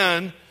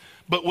sin,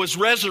 but was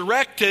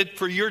resurrected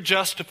for your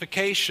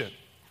justification.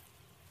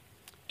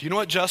 Do you know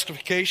what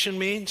justification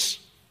means?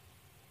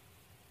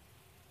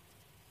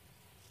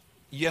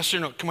 Yes or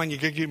no? Come on, you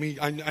can give me.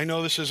 I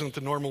know this isn't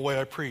the normal way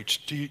I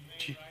preach. Do you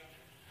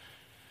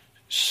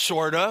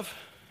sort of?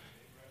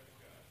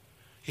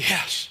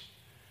 Yes.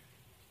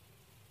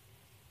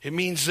 It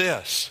means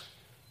this.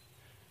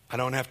 I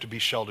don't have to be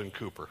Sheldon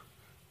Cooper.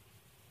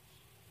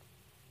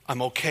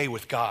 I'm okay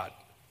with God.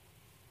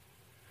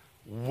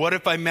 What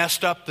if I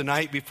messed up the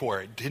night before?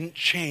 It didn't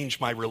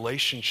change my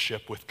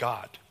relationship with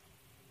God.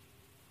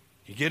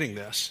 You getting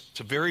this?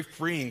 It's a very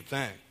freeing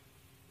thing.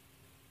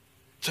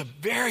 It's a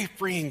very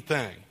freeing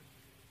thing.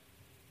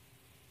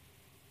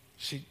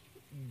 See,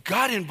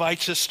 God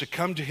invites us to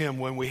come to him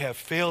when we have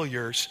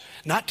failures,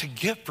 not to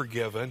get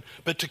forgiven,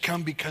 but to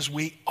come because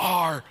we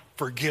are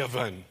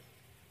forgiven.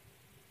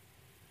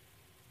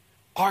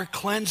 Our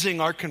cleansing,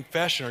 our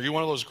confession. Are you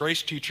one of those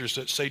grace teachers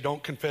that say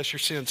don't confess your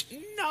sins?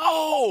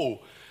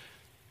 No!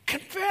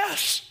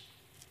 Confess.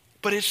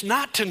 But it's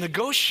not to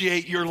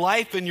negotiate your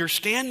life and your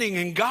standing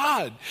in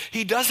God.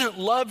 He doesn't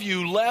love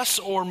you less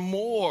or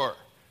more.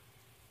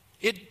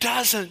 It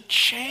doesn't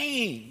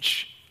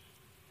change.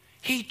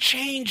 He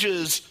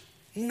changes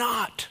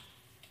not.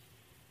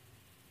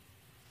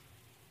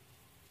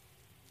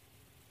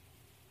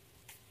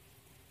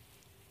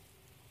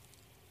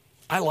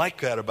 I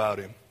like that about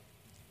him.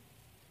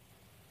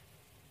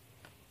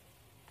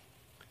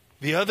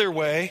 The other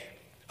way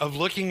of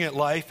looking at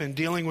life and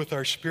dealing with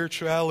our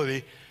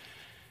spirituality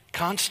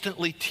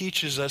constantly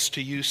teaches us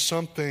to use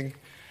something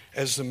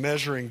as the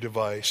measuring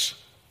device.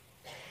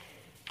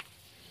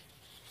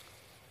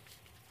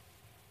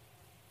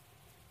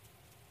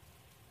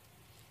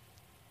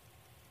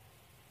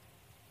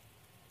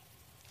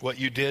 What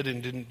you did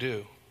and didn't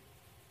do.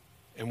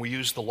 And we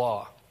use the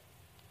law.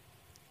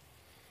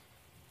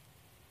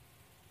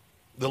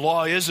 The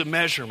law is a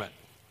measurement.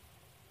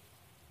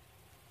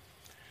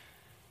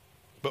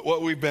 But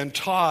what we've been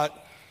taught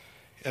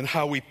and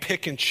how we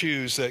pick and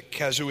choose that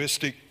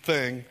casuistic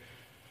thing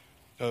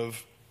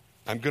of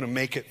I'm going to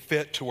make it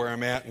fit to where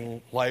I'm at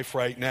in life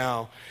right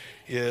now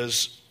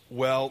is,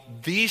 well,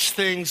 these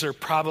things are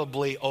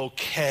probably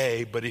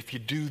okay, but if you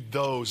do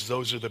those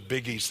are the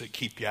biggies that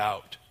keep you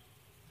out.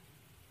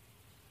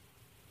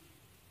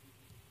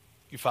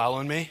 You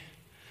following me?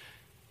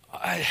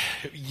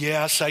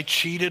 Yes, I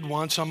cheated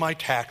once on my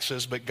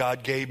taxes, but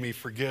God gave me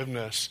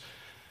forgiveness.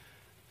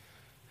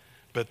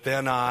 But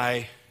then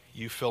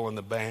you fill in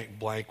the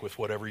blank with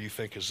whatever you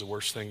think is the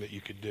worst thing that you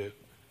could do.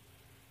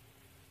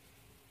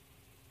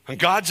 And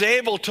God's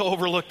able to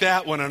overlook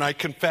that one, and I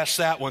confessed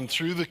that one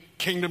through the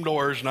kingdom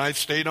doors, and I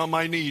stayed on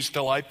my knees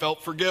till I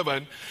felt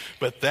forgiven.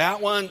 But that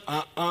one,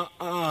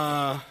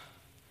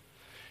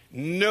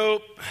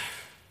 nope.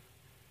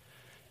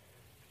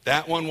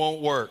 That one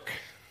won't work.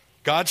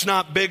 God's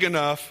not big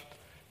enough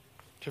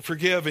to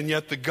forgive. And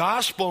yet the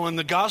gospel and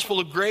the gospel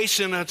of grace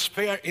in its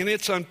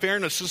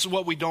unfairness, this is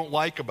what we don't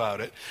like about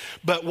it.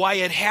 But why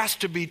it has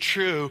to be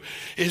true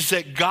is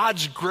that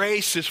God's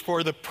grace is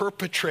for the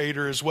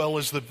perpetrator as well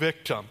as the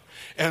victim.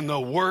 And the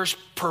worst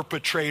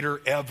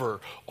perpetrator ever,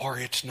 or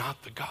it's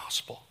not the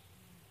gospel.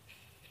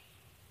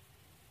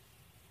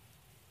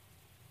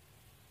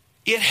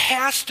 It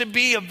has to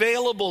be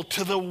available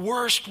to the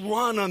worst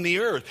one on the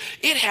earth.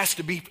 It has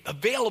to be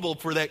available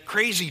for that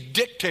crazy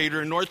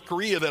dictator in North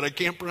Korea that I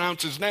can't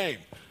pronounce his name.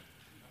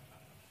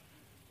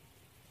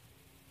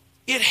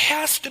 It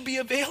has to be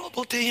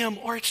available to him,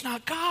 or it's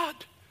not God.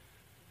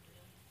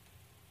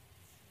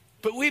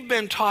 But we've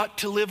been taught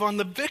to live on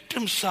the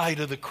victim side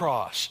of the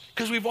cross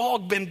because we've all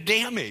been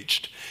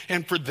damaged.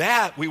 And for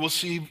that, we will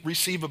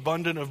receive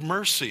abundant of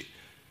mercy.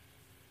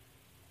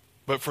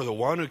 But for the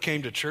one who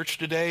came to church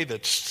today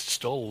that's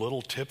still a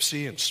little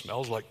tipsy and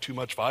smells like too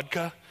much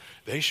vodka,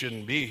 they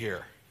shouldn't be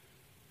here.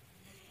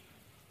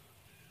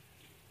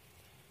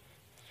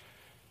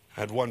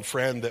 I had one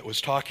friend that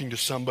was talking to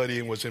somebody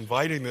and was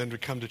inviting them to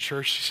come to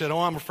church. She said,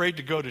 I'm afraid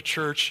to go to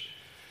church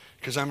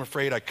because I'm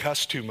afraid I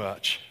cuss too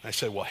much. I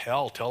said, well,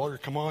 hell, tell her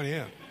to come on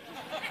in.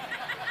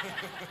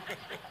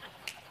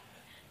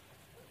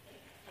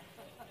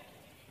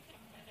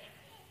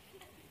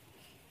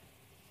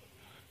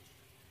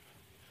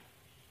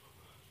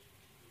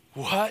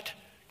 What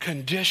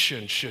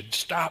condition should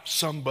stop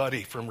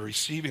somebody from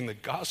receiving the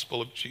gospel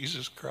of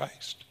Jesus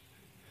Christ?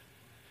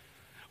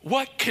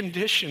 What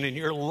condition in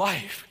your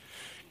life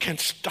can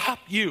stop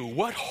you?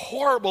 What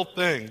horrible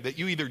thing that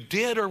you either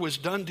did or was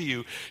done to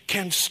you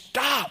can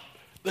stop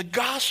the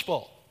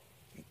gospel?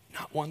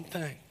 Not one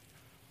thing.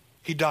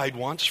 He died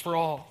once for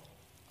all,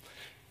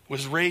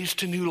 was raised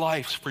to new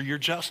life for your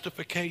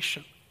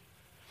justification.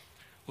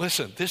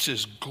 Listen, this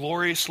is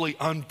gloriously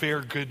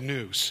unfair good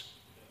news.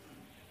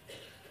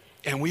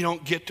 And we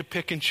don't get to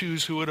pick and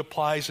choose who it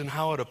applies and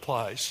how it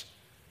applies.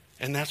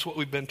 And that's what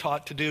we've been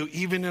taught to do,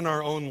 even in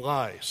our own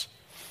lives.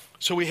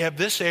 So we have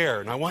this error,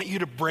 and I want you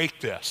to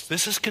break this.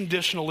 This is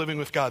conditional living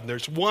with God. And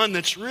there's one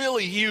that's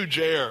really huge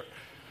error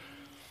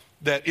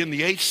that in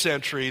the 8th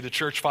century, the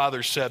church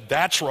fathers said,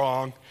 that's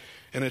wrong.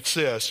 And it's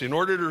this: in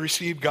order to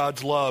receive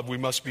God's love, we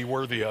must be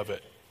worthy of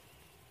it.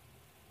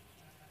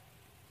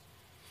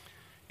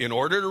 In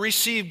order to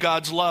receive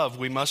God's love,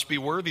 we must be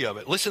worthy of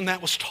it. Listen,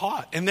 that was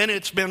taught. And then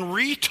it's been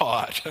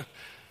retaught.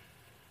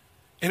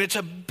 And it's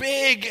a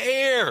big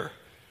error.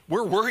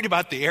 We're worried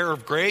about the error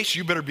of grace.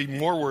 You better be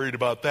more worried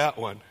about that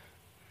one.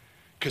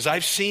 Because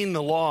I've seen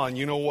the law, and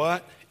you know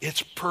what?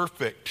 It's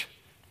perfect.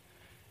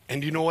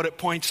 And you know what it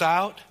points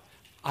out?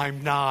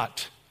 I'm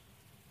not.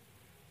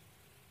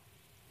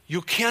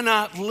 You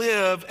cannot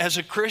live as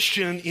a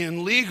Christian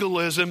in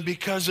legalism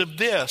because of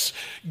this.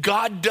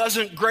 God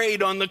doesn't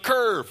grade on the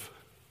curve.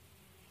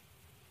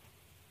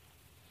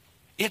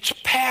 It's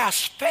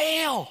pass,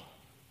 fail.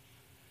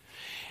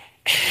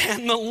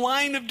 And the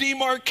line of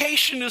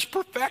demarcation is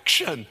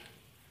perfection.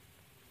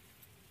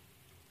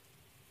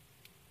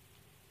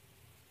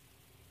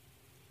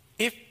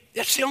 If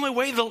that's the only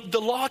way, the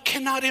law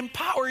cannot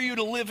empower you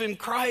to live in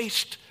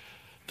Christ.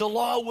 The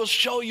law will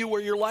show you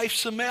where your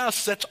life's a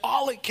mess. That's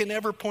all it can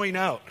ever point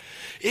out.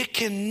 It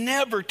can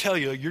never tell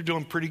you, you're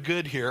doing pretty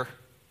good here.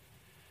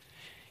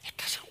 It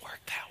doesn't work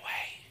that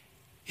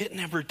way. It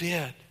never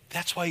did.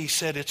 That's why he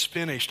said, it's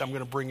finished. I'm going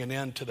to bring an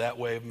end to that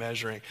way of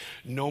measuring.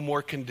 No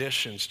more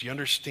conditions. Do you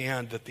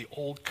understand that the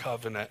old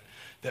covenant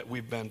that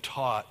we've been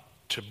taught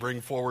to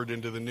bring forward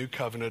into the new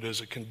covenant is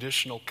a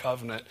conditional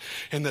covenant,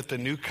 and that the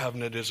new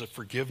covenant is a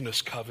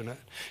forgiveness covenant?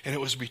 And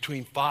it was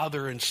between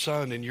Father and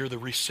Son, and you're the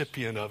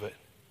recipient of it.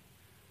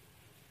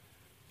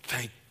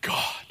 Thank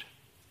God.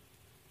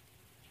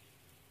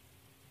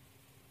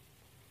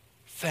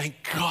 Thank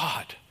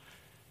God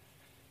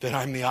that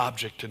I'm the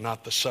object and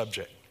not the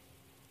subject.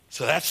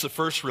 So that's the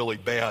first really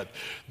bad.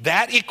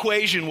 That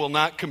equation will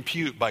not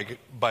compute,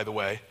 by the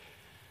way.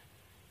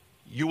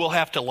 You will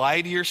have to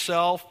lie to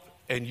yourself,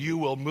 and you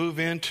will move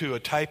into a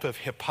type of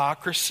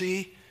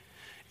hypocrisy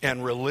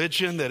and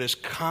religion that is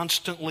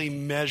constantly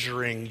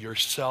measuring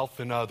yourself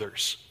and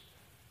others.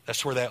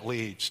 That's where that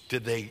leads.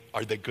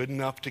 Are they good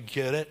enough to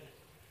get it?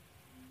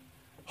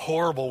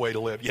 Horrible way to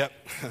live. Yep.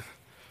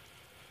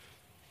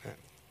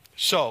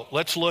 So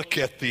let's look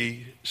at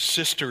the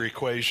sister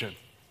equation,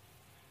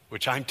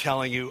 which I'm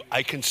telling you,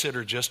 I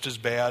consider just as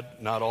bad.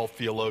 Not all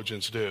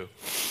theologians do.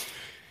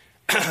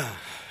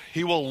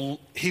 He will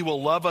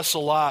love us a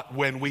lot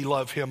when we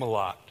love him a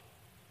lot.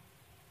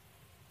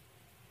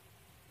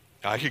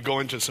 I could go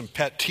into some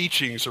pet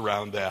teachings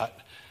around that.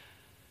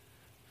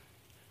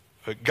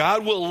 But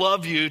God will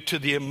love you to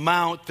the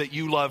amount that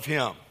you love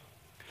him.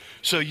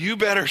 So you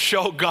better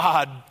show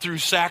God through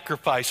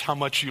sacrifice how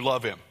much you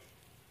love him.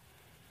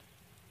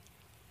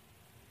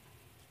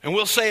 And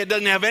we'll say it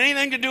doesn't have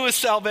anything to do with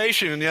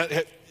salvation. And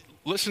yet,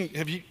 listen,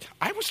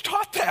 I was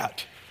taught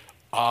that.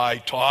 I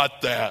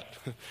taught that.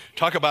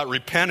 Talk about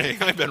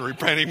repenting. I've been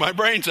repenting my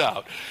brains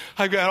out.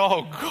 I've got,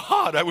 oh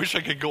God, I wish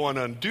I could go and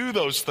undo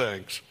those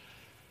things.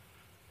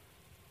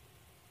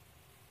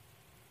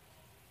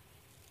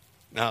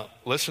 Now,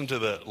 listen to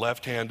the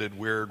left-handed,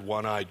 weird,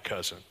 one-eyed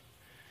cousin.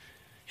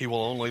 He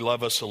will only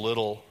love us a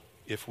little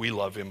if we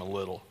love him a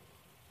little.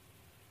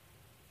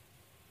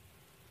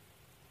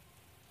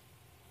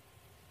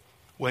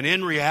 When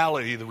in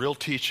reality, the real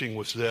teaching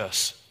was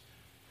this,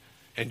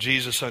 and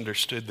Jesus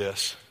understood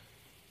this.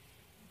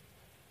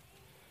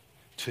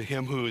 To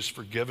him who is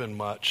forgiven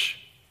much,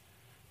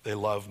 they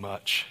love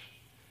much.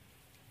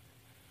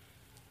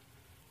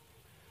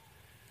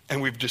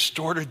 And we've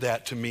distorted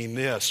that to mean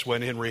this,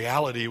 when in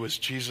reality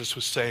Jesus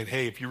was saying,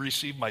 hey, if you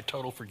receive my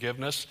total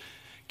forgiveness,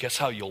 guess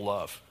how you'll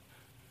love?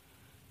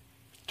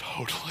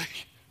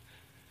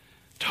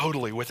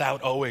 Totally,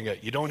 without owing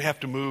it. You don't have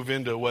to move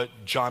into what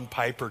John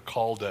Piper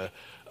called a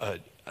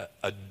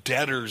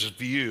debtor's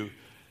view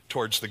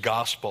towards the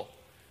gospel.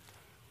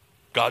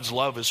 God's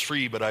love is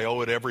free, but I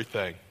owe it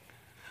everything.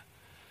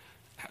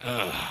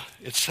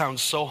 It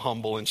sounds so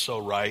humble and so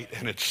right,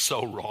 and it's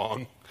so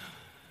wrong.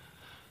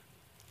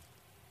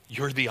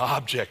 You're the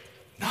object,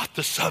 not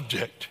the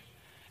subject.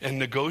 And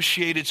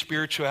negotiated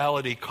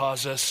spirituality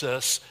causes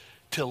us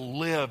to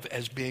live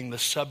as being the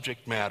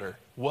subject matter.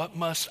 What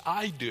must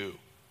I do?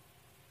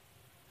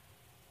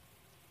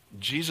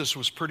 Jesus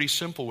was pretty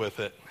simple with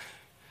it.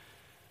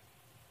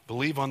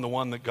 Believe on the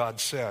one that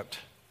God sent.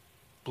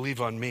 Believe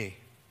on me.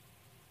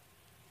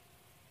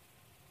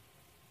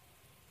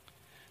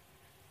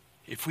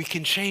 If we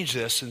can change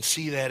this and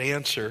see that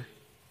answer,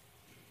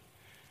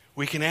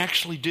 we can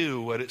actually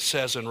do what it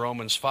says in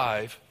Romans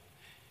 5,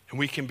 and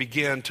we can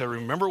begin to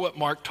remember what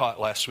Mark taught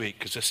last week,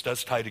 because this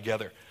does tie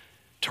together,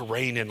 to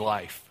reign in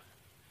life.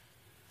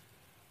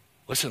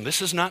 Listen,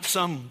 this is not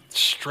some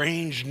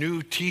strange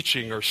new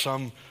teaching or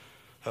some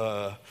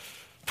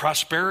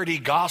prosperity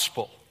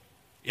gospel.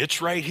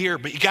 It's right here,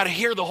 but you got to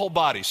hear the whole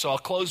body. So I'll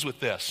close with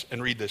this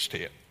and read this to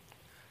you.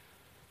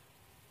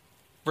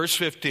 Verse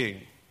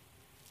 15.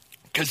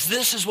 Because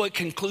this is what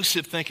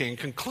conclusive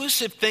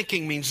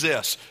thinking means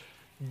this: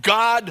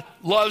 God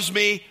loves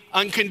me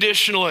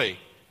unconditionally.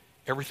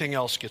 Everything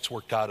else gets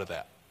worked out of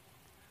that.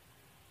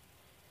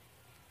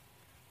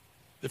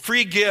 The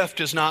free gift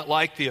is not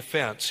like the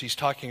offense. He's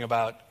talking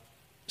about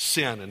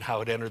sin and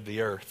how it entered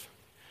the earth.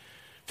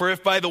 For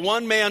if by the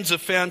one man's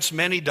offense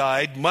many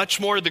died, much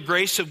more the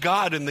grace of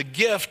God and the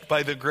gift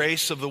by the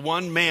grace of the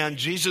one man,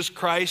 Jesus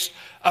Christ,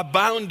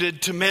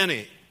 abounded to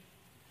many.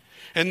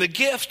 And the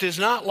gift is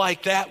not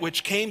like that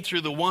which came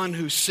through the one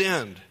who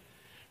sinned.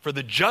 For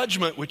the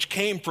judgment which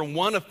came from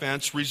one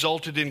offense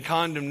resulted in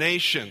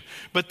condemnation.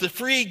 But the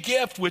free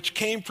gift which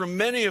came from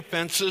many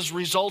offenses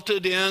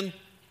resulted in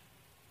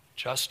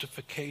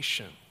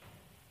justification.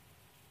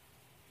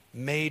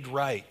 Made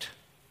right.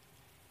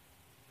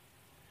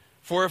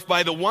 For if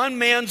by the one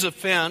man's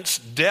offense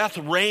death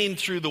reigned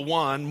through the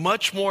one,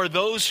 much more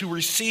those who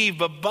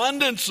receive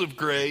abundance of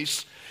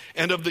grace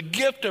and of the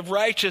gift of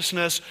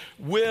righteousness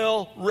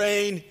will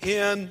reign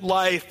in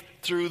life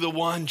through the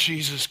one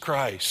Jesus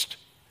Christ.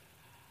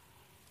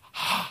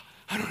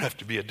 I don't have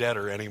to be a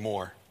debtor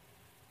anymore.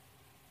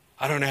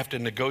 I don't have to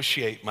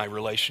negotiate my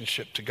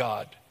relationship to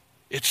God.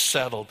 It's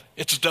settled.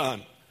 It's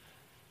done.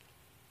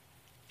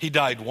 He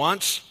died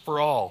once for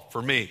all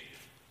for me.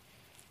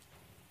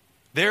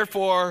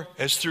 Therefore,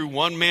 as through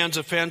one man's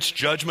offense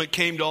judgment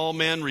came to all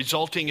men,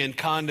 resulting in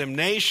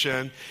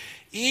condemnation,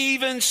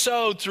 even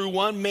so through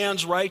one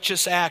man's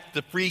righteous act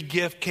the free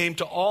gift came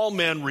to all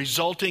men,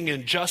 resulting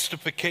in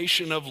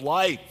justification of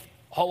life.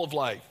 All of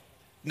life.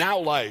 Now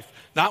life.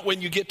 Not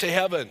when you get to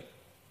heaven.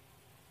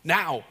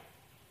 Now.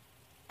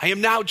 I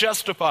am now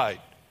justified.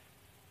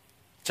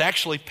 It's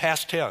actually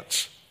past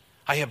tense.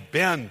 I have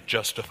been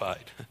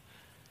justified.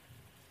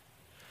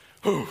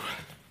 Whew.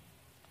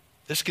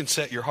 This can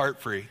set your heart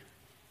free.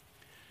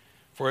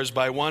 For as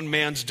by one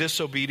man's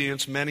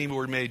disobedience many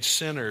were made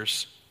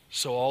sinners,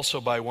 so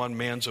also by one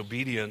man's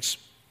obedience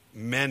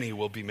many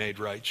will be made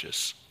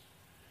righteous.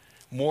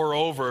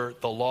 Moreover,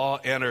 the law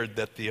entered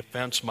that the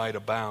offense might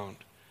abound.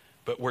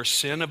 But where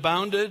sin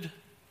abounded,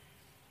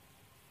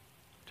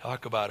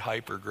 talk about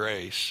hyper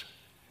grace.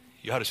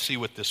 You ought to see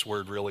what this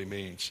word really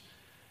means.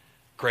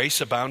 Grace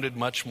abounded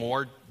much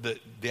more.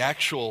 The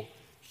actual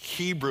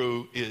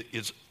Hebrew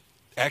is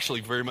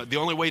actually very much, the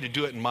only way to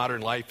do it in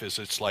modern life is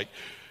it's like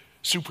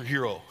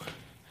superhero.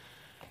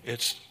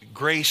 It's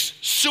grace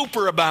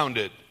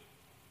superabounded.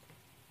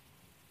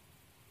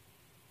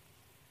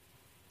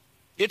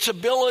 Its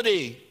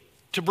ability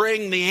to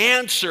bring the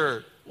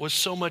answer was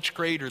so much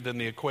greater than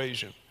the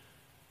equation.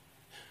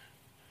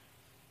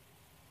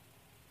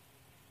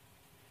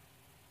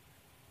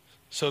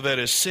 So that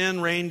as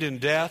sin reigned in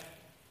death,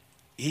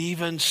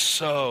 even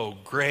so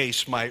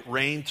grace might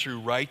reign through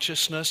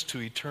righteousness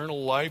to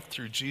eternal life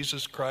through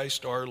Jesus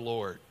Christ our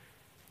Lord.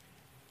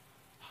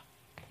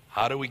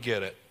 How do we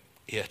get it?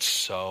 It's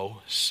so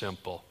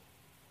simple.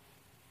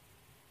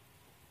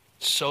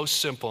 So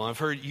simple.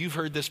 You've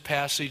heard this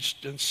passage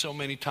so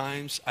many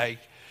times.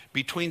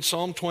 Between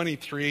Psalm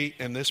 23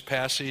 and this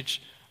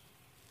passage,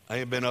 I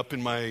have been up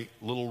in my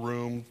little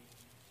room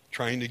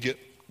trying to get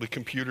the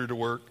computer to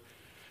work,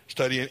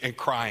 studying and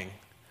crying.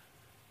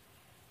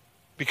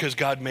 Because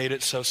God made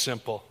it so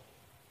simple.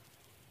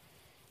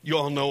 You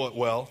all know it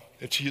well.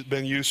 It's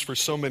been used for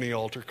so many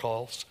altar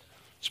calls.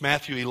 It's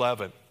Matthew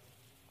 11.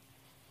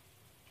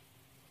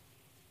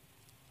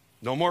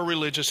 No more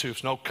religious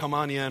hoops. No, come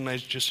on in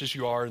just as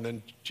you are, and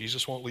then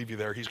Jesus won't leave you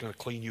there. He's going to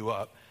clean you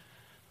up.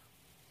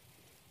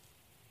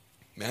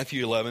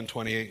 Matthew 11,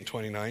 28 and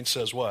 29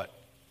 says what?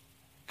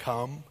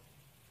 Come.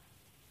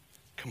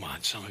 Come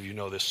on, some of you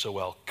know this so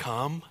well.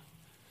 Come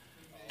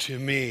to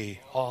me,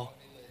 all,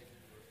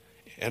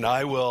 and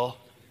I will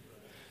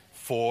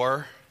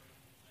for.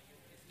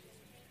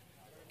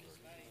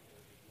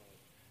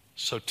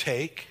 So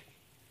take.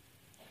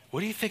 What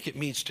do you think it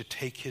means to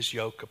take his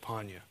yoke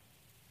upon you?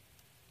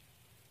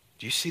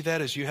 Do you see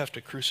that as you have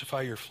to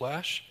crucify your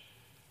flesh?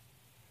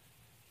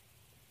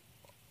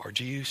 Or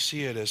do you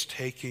see it as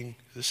taking,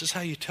 this is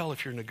how you tell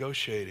if you're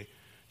negotiating,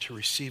 to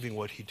receiving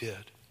what he did.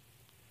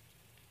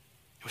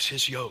 It was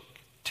his yoke.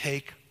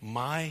 Take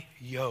my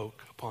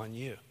yoke upon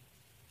you.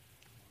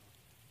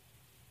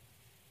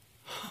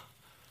 Huh.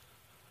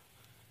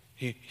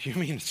 You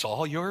mean it's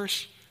all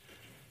yours?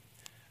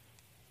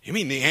 You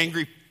mean the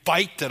angry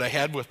fight that I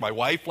had with my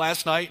wife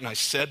last night and I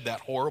said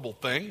that horrible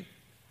thing?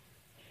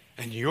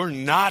 And you're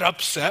not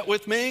upset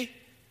with me?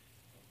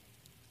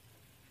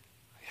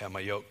 Yeah, my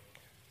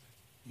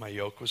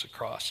yoke was a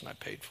cross and I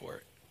paid for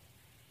it.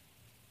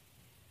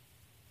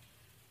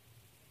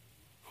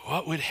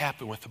 What would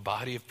happen with the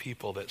body of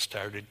people that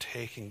started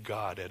taking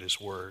God at his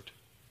word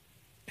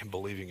and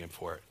believing him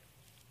for it?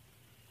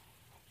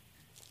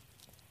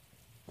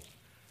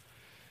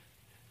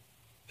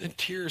 Then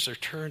tears are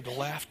turned to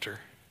laughter.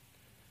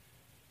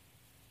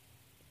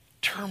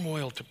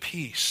 Turmoil to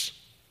peace.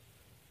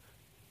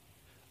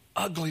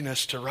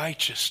 Ugliness to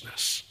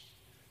righteousness.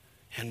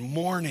 And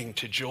mourning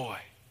to joy.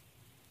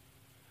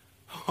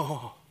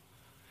 Oh,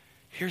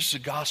 here's the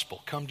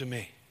gospel. Come to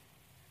me.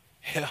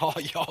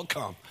 Y'all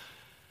come.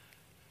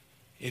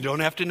 You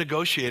don't have to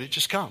negotiate it.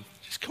 Just come.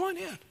 Just come on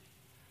in.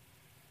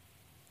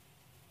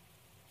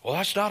 Well,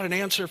 that's not an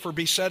answer for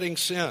besetting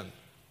sin.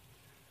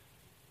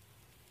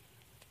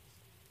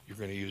 You're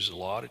going to use the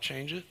law to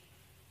change it?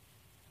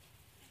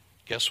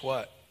 Guess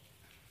what?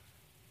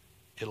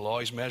 It'll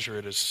always measure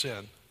it as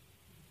sin.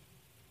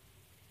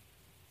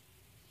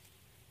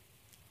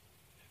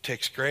 It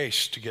takes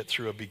grace to get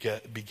through a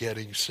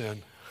begetting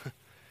sin.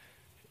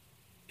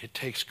 It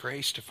takes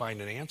grace to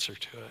find an answer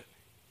to it.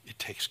 It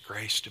takes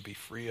grace to be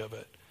free of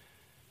it.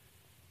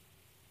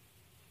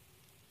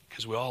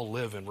 Because we all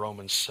live in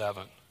Romans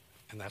 7,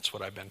 and that's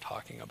what I've been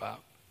talking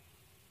about.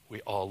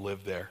 We all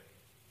live there.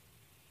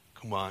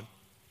 Come on.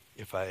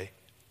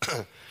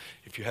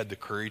 If you had the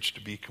courage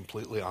to be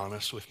completely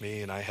honest with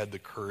me, and I had the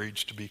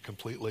courage to be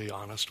completely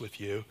honest with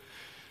you,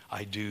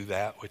 I do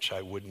that which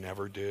I would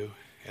never do,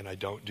 and I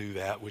don't do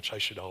that which I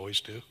should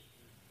always do.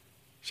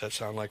 Does that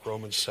sound like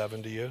Romans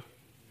 7 to you?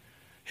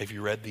 Have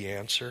you read the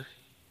answer?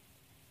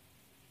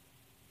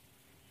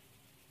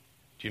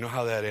 Do you know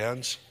how that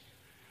ends?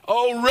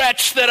 Oh,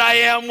 wretch that I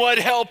am, what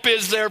help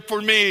is there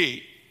for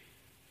me?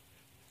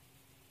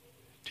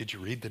 Did you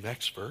read the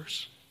next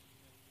verse?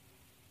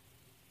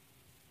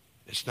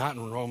 It's not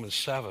in Romans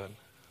 7.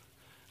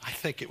 I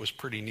think it was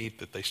pretty neat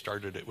that they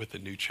started it with a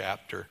new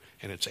chapter,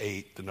 and it's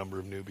 8, the number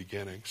of new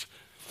beginnings.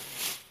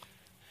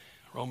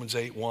 Romans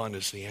 8:1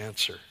 is the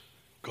answer.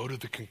 Go to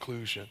the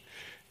conclusion.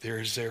 There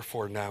is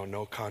therefore now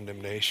no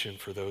condemnation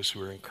for those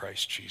who are in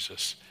Christ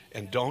Jesus.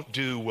 And don't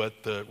do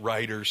what the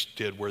writers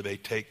did where they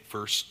take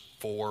verse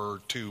 4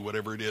 or 2,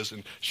 whatever it is,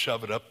 and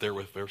shove it up there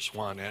with verse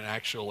 1. And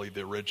actually,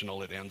 the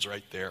original, it ends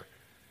right there.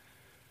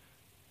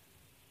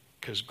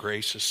 Because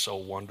grace is so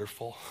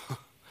wonderful.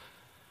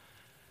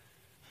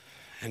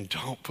 And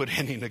don't put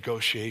any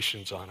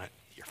negotiations on it.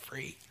 You're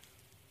free.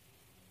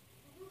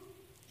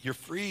 You're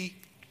free.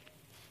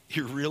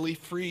 You're really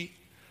free.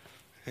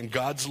 And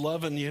God's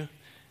loving you.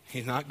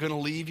 He's not going to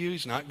leave you.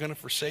 He's not going to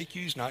forsake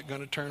you. He's not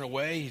going to turn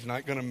away. He's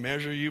not going to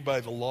measure you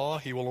by the law.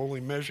 He will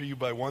only measure you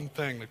by one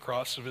thing, the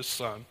cross of his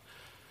son.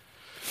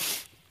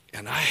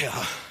 And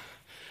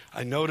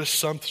I noticed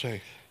something.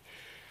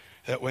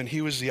 That when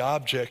he was the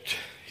object,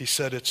 he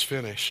said it's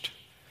finished.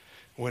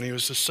 When he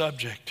was the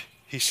subject,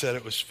 he said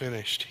it was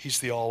finished. He's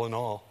the all in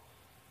all.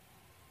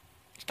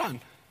 It's done.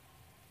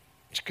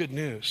 It's good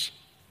news.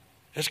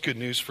 That's good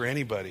news for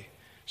anybody.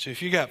 So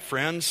if you got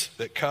friends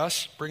that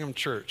cuss, bring them to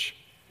church.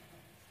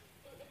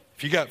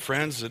 If you got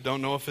friends that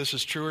don't know if this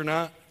is true or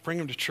not, bring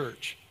them to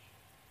church.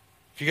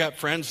 If you got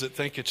friends that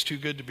think it's too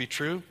good to be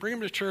true, bring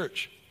them to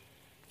church.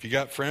 If you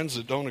got friends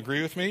that don't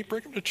agree with me,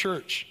 bring them to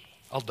church.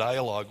 I'll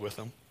dialogue with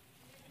them.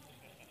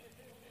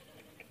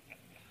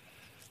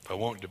 I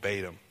won't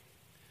debate them.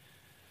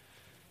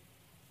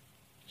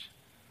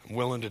 I'm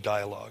willing to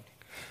dialogue.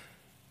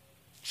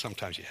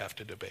 Sometimes you have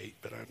to debate,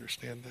 but I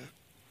understand that.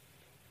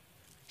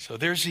 So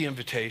there's the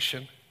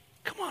invitation.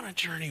 Come on a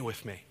journey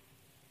with me.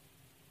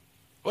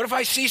 What if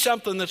I see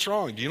something that's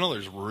wrong? Do you know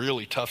there's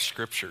really tough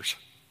scriptures?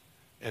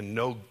 And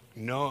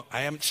no, I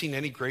haven't seen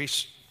any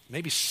grace,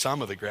 maybe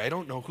some of the grace. I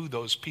don't know who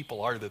those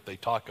people are that they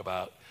talk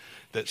about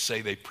that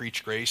say they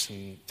preach grace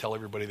and tell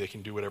everybody they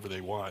can do whatever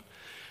they want.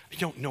 I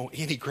don't know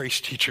any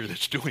grace teacher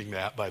that's doing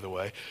that, by the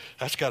way.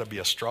 That's got to be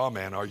a straw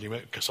man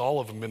argument, because all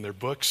of them in their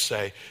books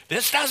say,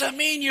 this doesn't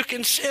mean you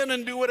can sin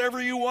and do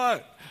whatever you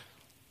want,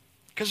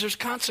 because there's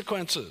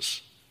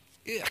consequences.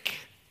 Ick.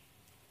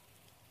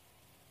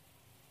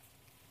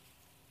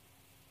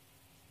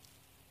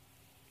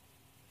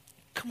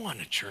 Come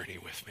on a journey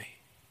with me.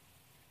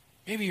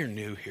 Maybe you're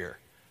new here.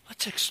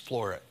 Let's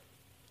explore it.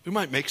 We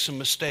might make some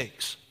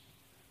mistakes.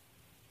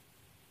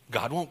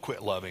 God won't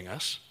quit loving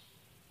us.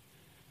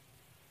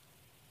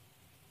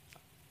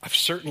 I've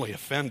certainly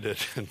offended,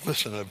 and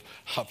listen,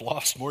 I've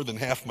lost more than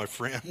half my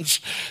friends.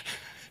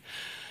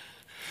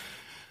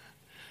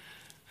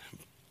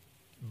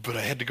 But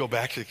I had to go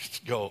back to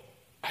go,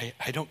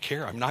 I don't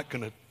care. I'm not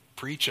going to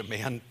preach a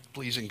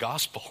man-pleasing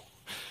gospel.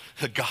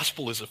 The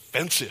gospel is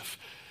offensive.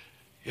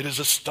 It is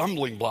a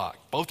stumbling block,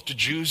 both to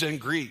Jews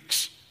and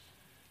Greeks.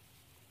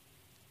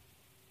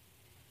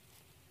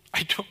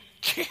 I don't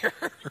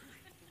care.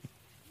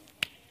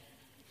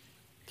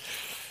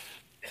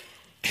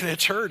 And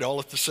it's heard all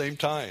at the same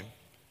time.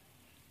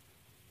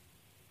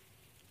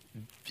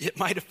 It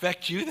might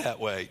affect you that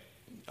way.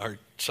 Are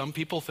some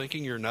people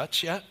thinking you're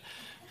nuts yet?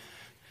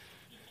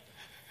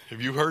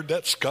 Have you heard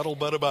that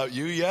scuttlebutt about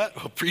you yet?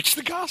 Well, preach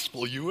the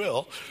gospel, you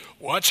will.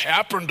 What's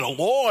happened to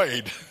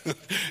Lloyd?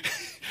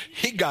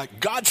 He got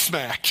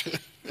godsmacked.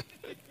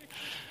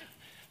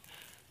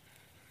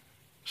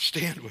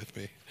 Stand with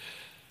me.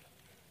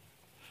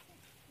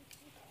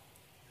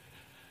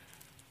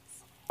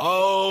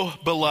 Oh,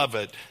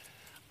 beloved,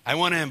 I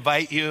want to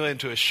invite you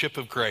into a ship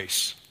of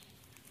grace.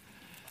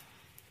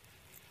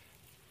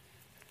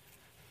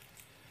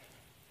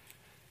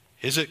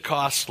 Is it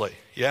costly?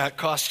 Yeah, it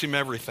cost him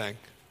everything.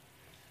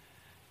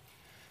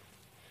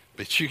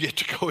 But you get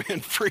to go in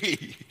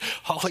free.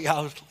 Holly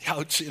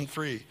out's in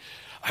free.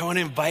 I want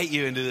to invite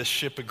you into this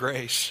ship of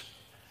grace.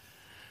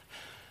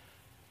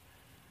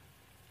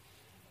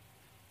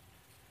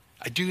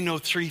 I do know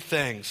 3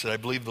 things that I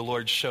believe the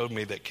Lord showed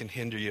me that can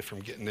hinder you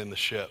from getting in the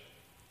ship.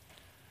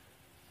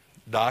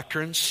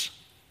 Doctrines,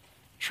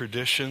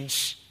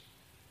 traditions,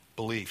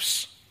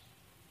 beliefs.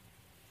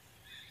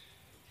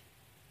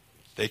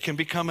 They can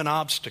become an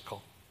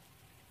obstacle.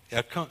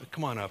 Yeah,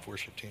 come on up,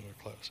 worship team,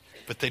 we're close.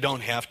 But they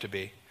don't have to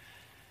be.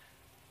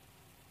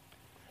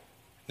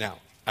 Now,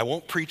 I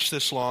won't preach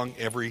this long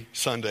every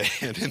Sunday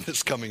and in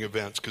this coming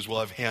events, because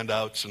we'll have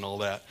handouts and all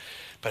that.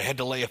 But I had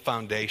to lay a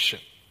foundation.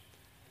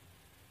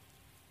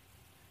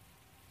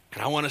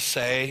 And I want to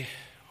say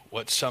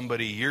what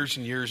somebody years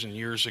and years and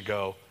years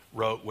ago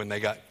wrote when they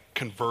got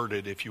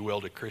converted, if you will,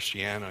 to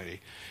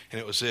Christianity. And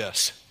it was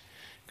this: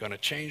 going to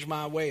change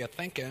my way of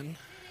thinking.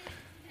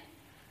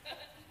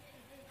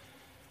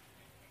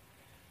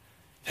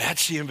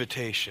 That's the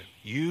invitation.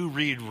 You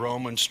read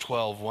Romans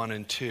 12, 1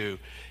 and 2,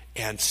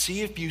 and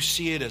see if you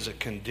see it as a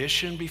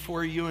condition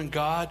before you and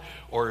God,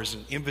 or as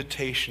an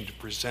invitation to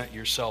present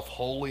yourself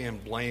holy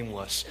and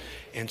blameless,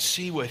 and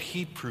see what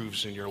he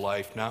proves in your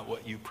life, not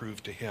what you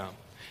prove to him,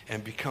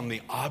 and become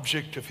the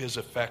object of his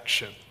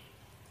affection.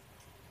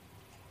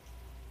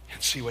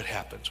 And see what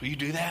happens. Will you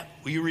do that?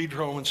 Will you read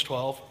Romans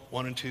 12,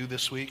 1 and 2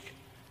 this week?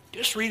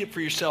 Just read it for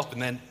yourself,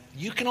 and then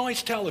you can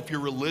always tell if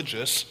you're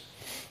religious,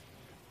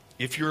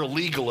 if you're a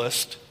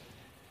legalist,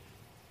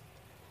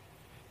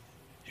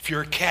 if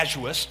you're a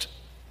casuist.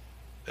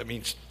 That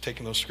means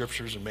taking those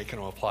scriptures and making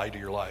them apply to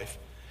your life.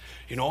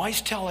 You know,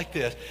 always tell like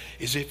this,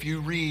 is if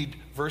you read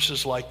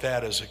verses like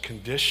that as a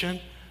condition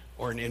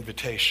or an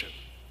invitation.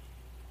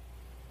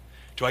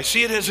 Do I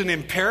see it as an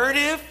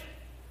imperative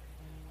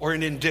or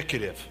an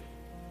indicative?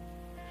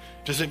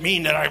 Does it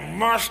mean that I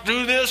must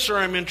do this or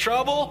I'm in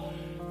trouble?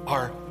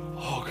 Or,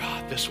 oh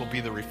God, this will be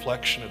the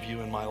reflection of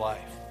you in my life.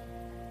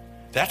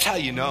 That's how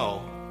you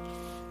know.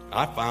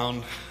 I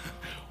found,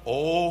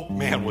 oh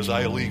man, was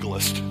I a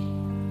legalist.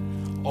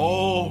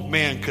 Oh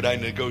man, could I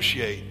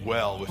negotiate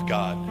well with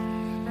God.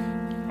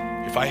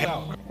 If I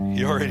had,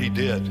 he already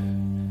did.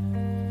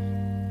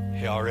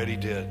 He already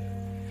did.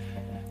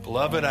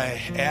 Beloved,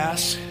 I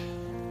ask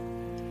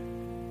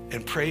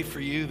and pray for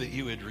you that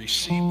you would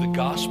receive the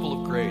gospel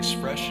of grace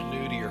fresh and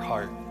new to your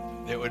heart,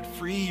 that would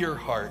free your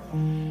heart,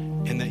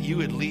 and that you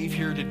would leave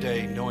here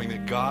today knowing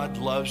that God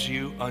loves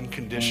you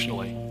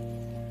unconditionally.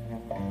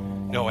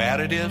 No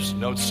additives,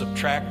 no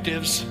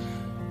subtractives,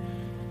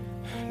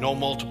 no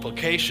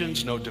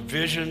multiplications, no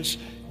divisions.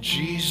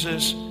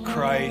 Jesus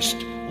Christ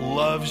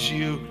loves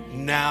you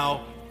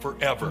now,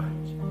 forever.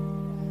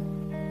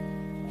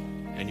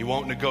 And you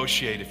won't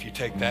negotiate if you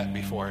take that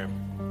before him.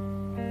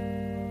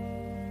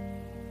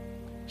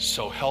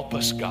 So help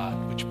us,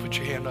 God. Would you put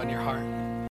your hand on your heart?